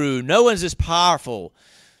this true. No one is this powerful.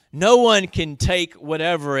 No one can take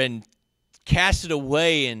whatever and cast it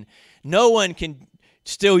away, and no one can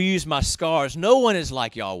still use my scars. No one is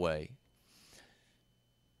like Yahweh.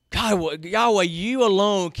 God, Yahweh, you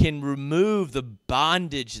alone can remove the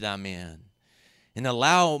bondage that I'm in and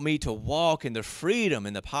allow me to walk in the freedom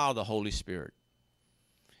and the power of the Holy Spirit.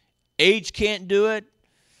 Age can't do it.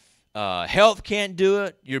 Health can't do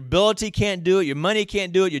it. Your ability can't do it. Your money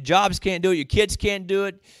can't do it. Your jobs can't do it. Your kids can't do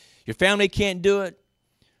it. Your family can't do it.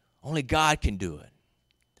 Only God can do it.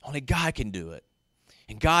 Only God can do it.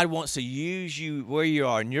 And God wants to use you where you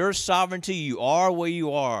are. In your sovereignty, you are where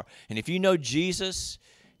you are. And if you know Jesus,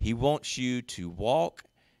 he wants you to walk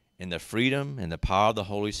in the freedom and the power of the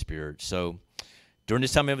Holy Spirit. So during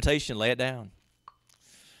this time of invitation, lay it down.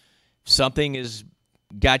 If something has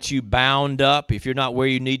got you bound up, if you're not where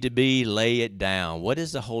you need to be, lay it down. What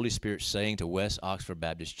is the Holy Spirit saying to West Oxford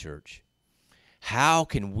Baptist Church? How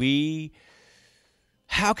can we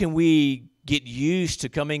get used to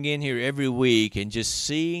coming in here every week and just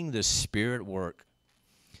seeing the Spirit work,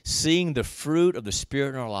 seeing the fruit of the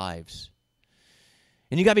Spirit in our lives?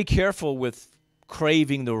 And you got to be careful with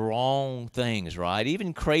craving the wrong things, right?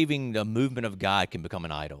 Even craving the movement of God can become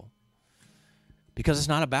an idol, because it's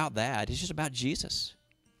not about that. It's just about Jesus.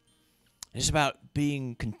 It's about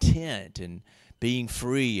being content and being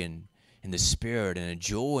free in the Spirit and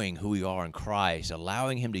enjoying who we are in Christ,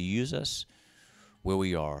 allowing him to use us where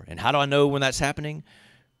we are. And how do I know when that's happening?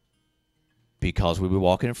 because we will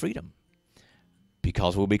walk in freedom,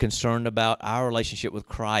 because we'll be concerned about our relationship with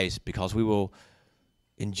Christ, because we will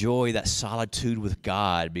enjoy that solitude with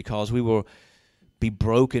God, because we will be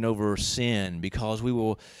broken over sin, because we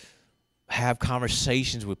will have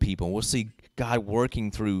conversations with people. We'll see God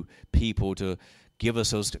working through people to give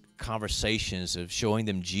us those conversations of showing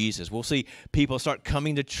them Jesus. We'll see people start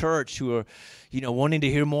coming to church who are, wanting to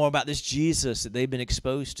hear more about this Jesus that they've been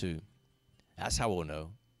exposed to. That's how we'll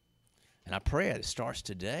know. And I pray it starts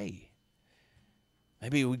today.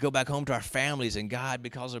 Maybe we go back home to our families, and God,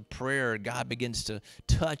 because of prayer, God begins to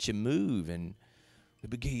touch and move, and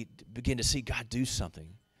we begin to see God do something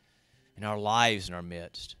in our lives, in our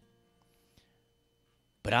midst.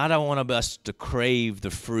 But I don't want us to crave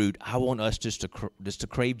the fruit. I want us just to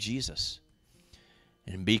crave Jesus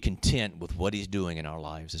and be content with what He's doing in our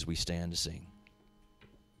lives as we stand to sing.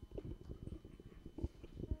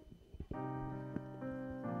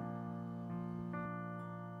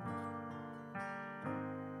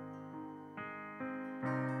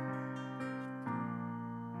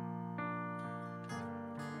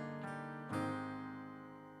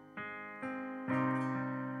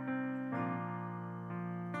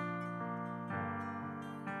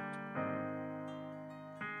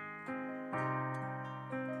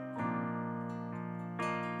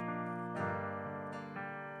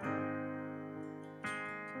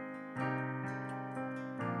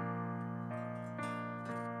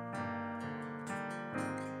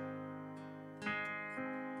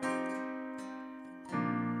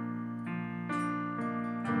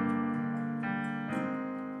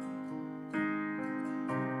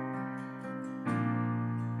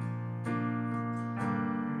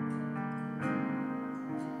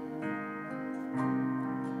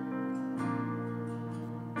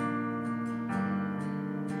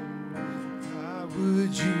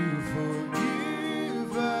 Would you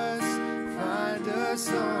forgive us, find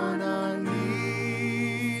us on our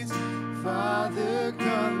knees? Father,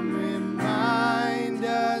 come remind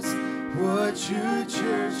us what your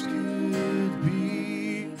church could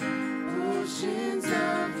be. Oceans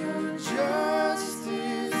of your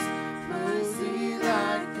justice, mercy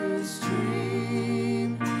like a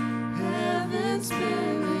stream, heaven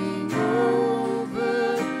spilling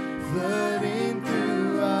over, flooding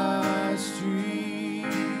through our streets.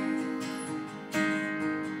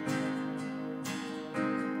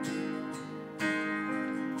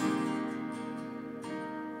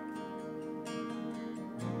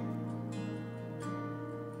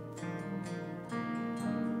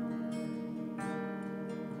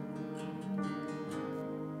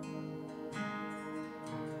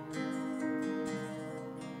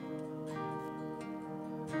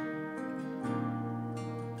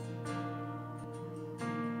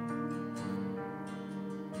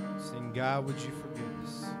 God, would you forgive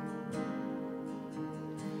us?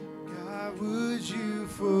 God, would you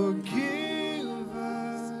forgive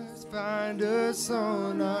us? Find us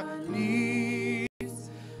on our knees.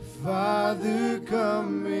 Father,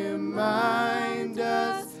 come remind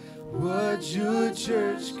us what your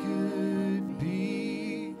church could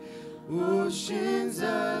be. Oceans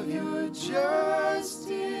of your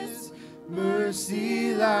justice,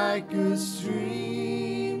 mercy like a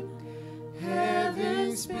stream,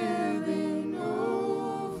 heaven spilling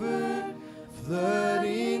over,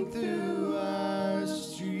 flooding through our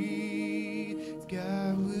street.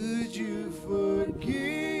 God, would you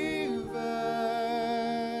forgive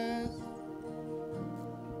us?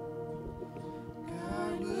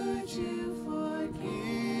 God, would you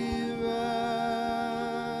forgive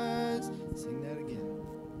us? Sing that again.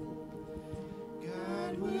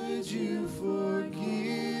 God, would you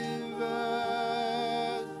forgive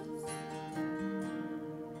us?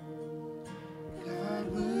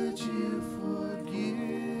 Would you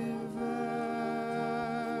forgive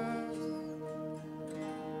us?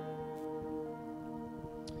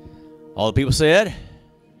 All the people said?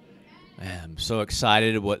 Man, I'm so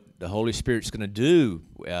excited at what the Holy Spirit's going to do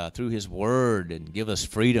through His Word and give us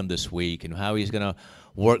freedom this week, and how He's going to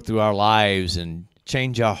work through our lives and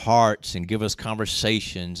change our hearts and give us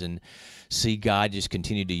conversations and see God just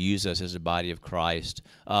continue to use us as a body of Christ.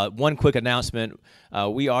 One quick announcement.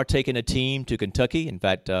 We are taking a team to Kentucky. In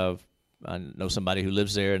fact, I know somebody who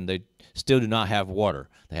lives there, and they still do not have water.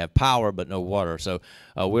 They have power, but no water. So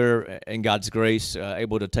we're, in God's grace,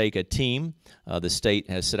 able to take a team. The state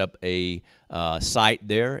has set up a site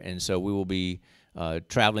there, and so we will be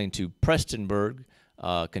traveling to Prestonburg,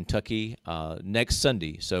 Kentucky, next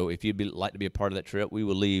Sunday. So if you'd like to be a part of that trip, we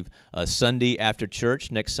will leave Sunday after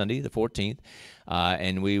church, next Sunday, the 14th,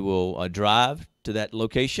 and we will drive to that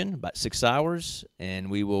location, about 6 hours, and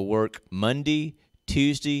we will work Monday,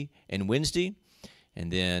 Tuesday and Wednesday. And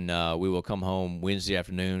then we will come home Wednesday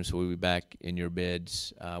afternoon, so we'll be back in your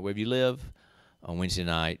beds wherever you live on Wednesday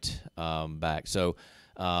night back. So,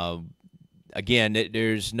 again,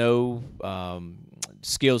 there's no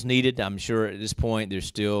skills needed. I'm sure at this point they're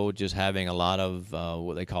still just having a lot of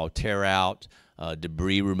what they call tear out,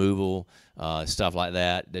 debris removal, stuff like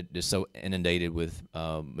that. They're so inundated with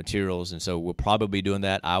materials, and so we'll probably be doing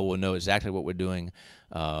that. I will know exactly what we're doing.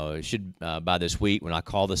 By this week when I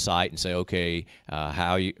call the site and say, okay,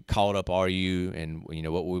 how caught up are you, and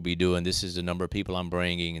what we'll be doing. This is the number of people I'm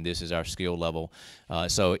bringing, and this is our skill level.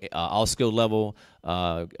 So all skill level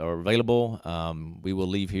are available. We will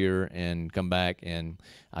leave here and come back, and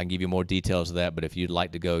I can give you more details of that. But if you'd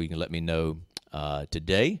like to go, you can let me know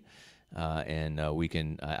today, and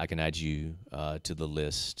I can add you to the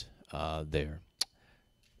list there.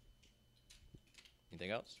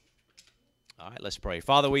 Anything else? All right, let's pray.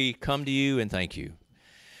 Father, we come to you and thank you.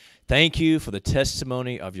 Thank you for the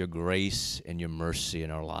testimony of your grace and your mercy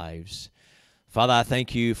in our lives. Father, I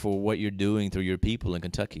thank you for what you're doing through your people in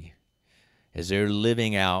Kentucky as they're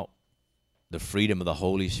living out the freedom of the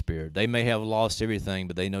Holy Spirit. They may have lost everything,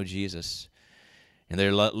 but they know Jesus. And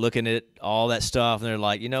they're looking at all that stuff, and they're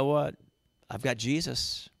like, you know what? I've got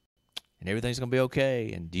Jesus, and everything's going to be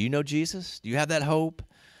okay. And do you know Jesus? Do you have that hope?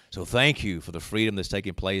 So thank you for the freedom that's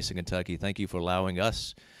taking place in Kentucky. Thank you for allowing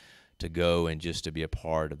us to go and just to be a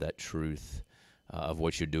part of that truth of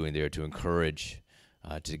what you're doing there, to encourage,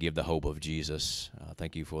 to give the hope of Jesus.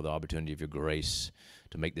 Thank you for the opportunity of your grace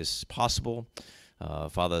to make this possible.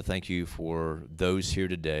 Father, thank you for those here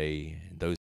today, those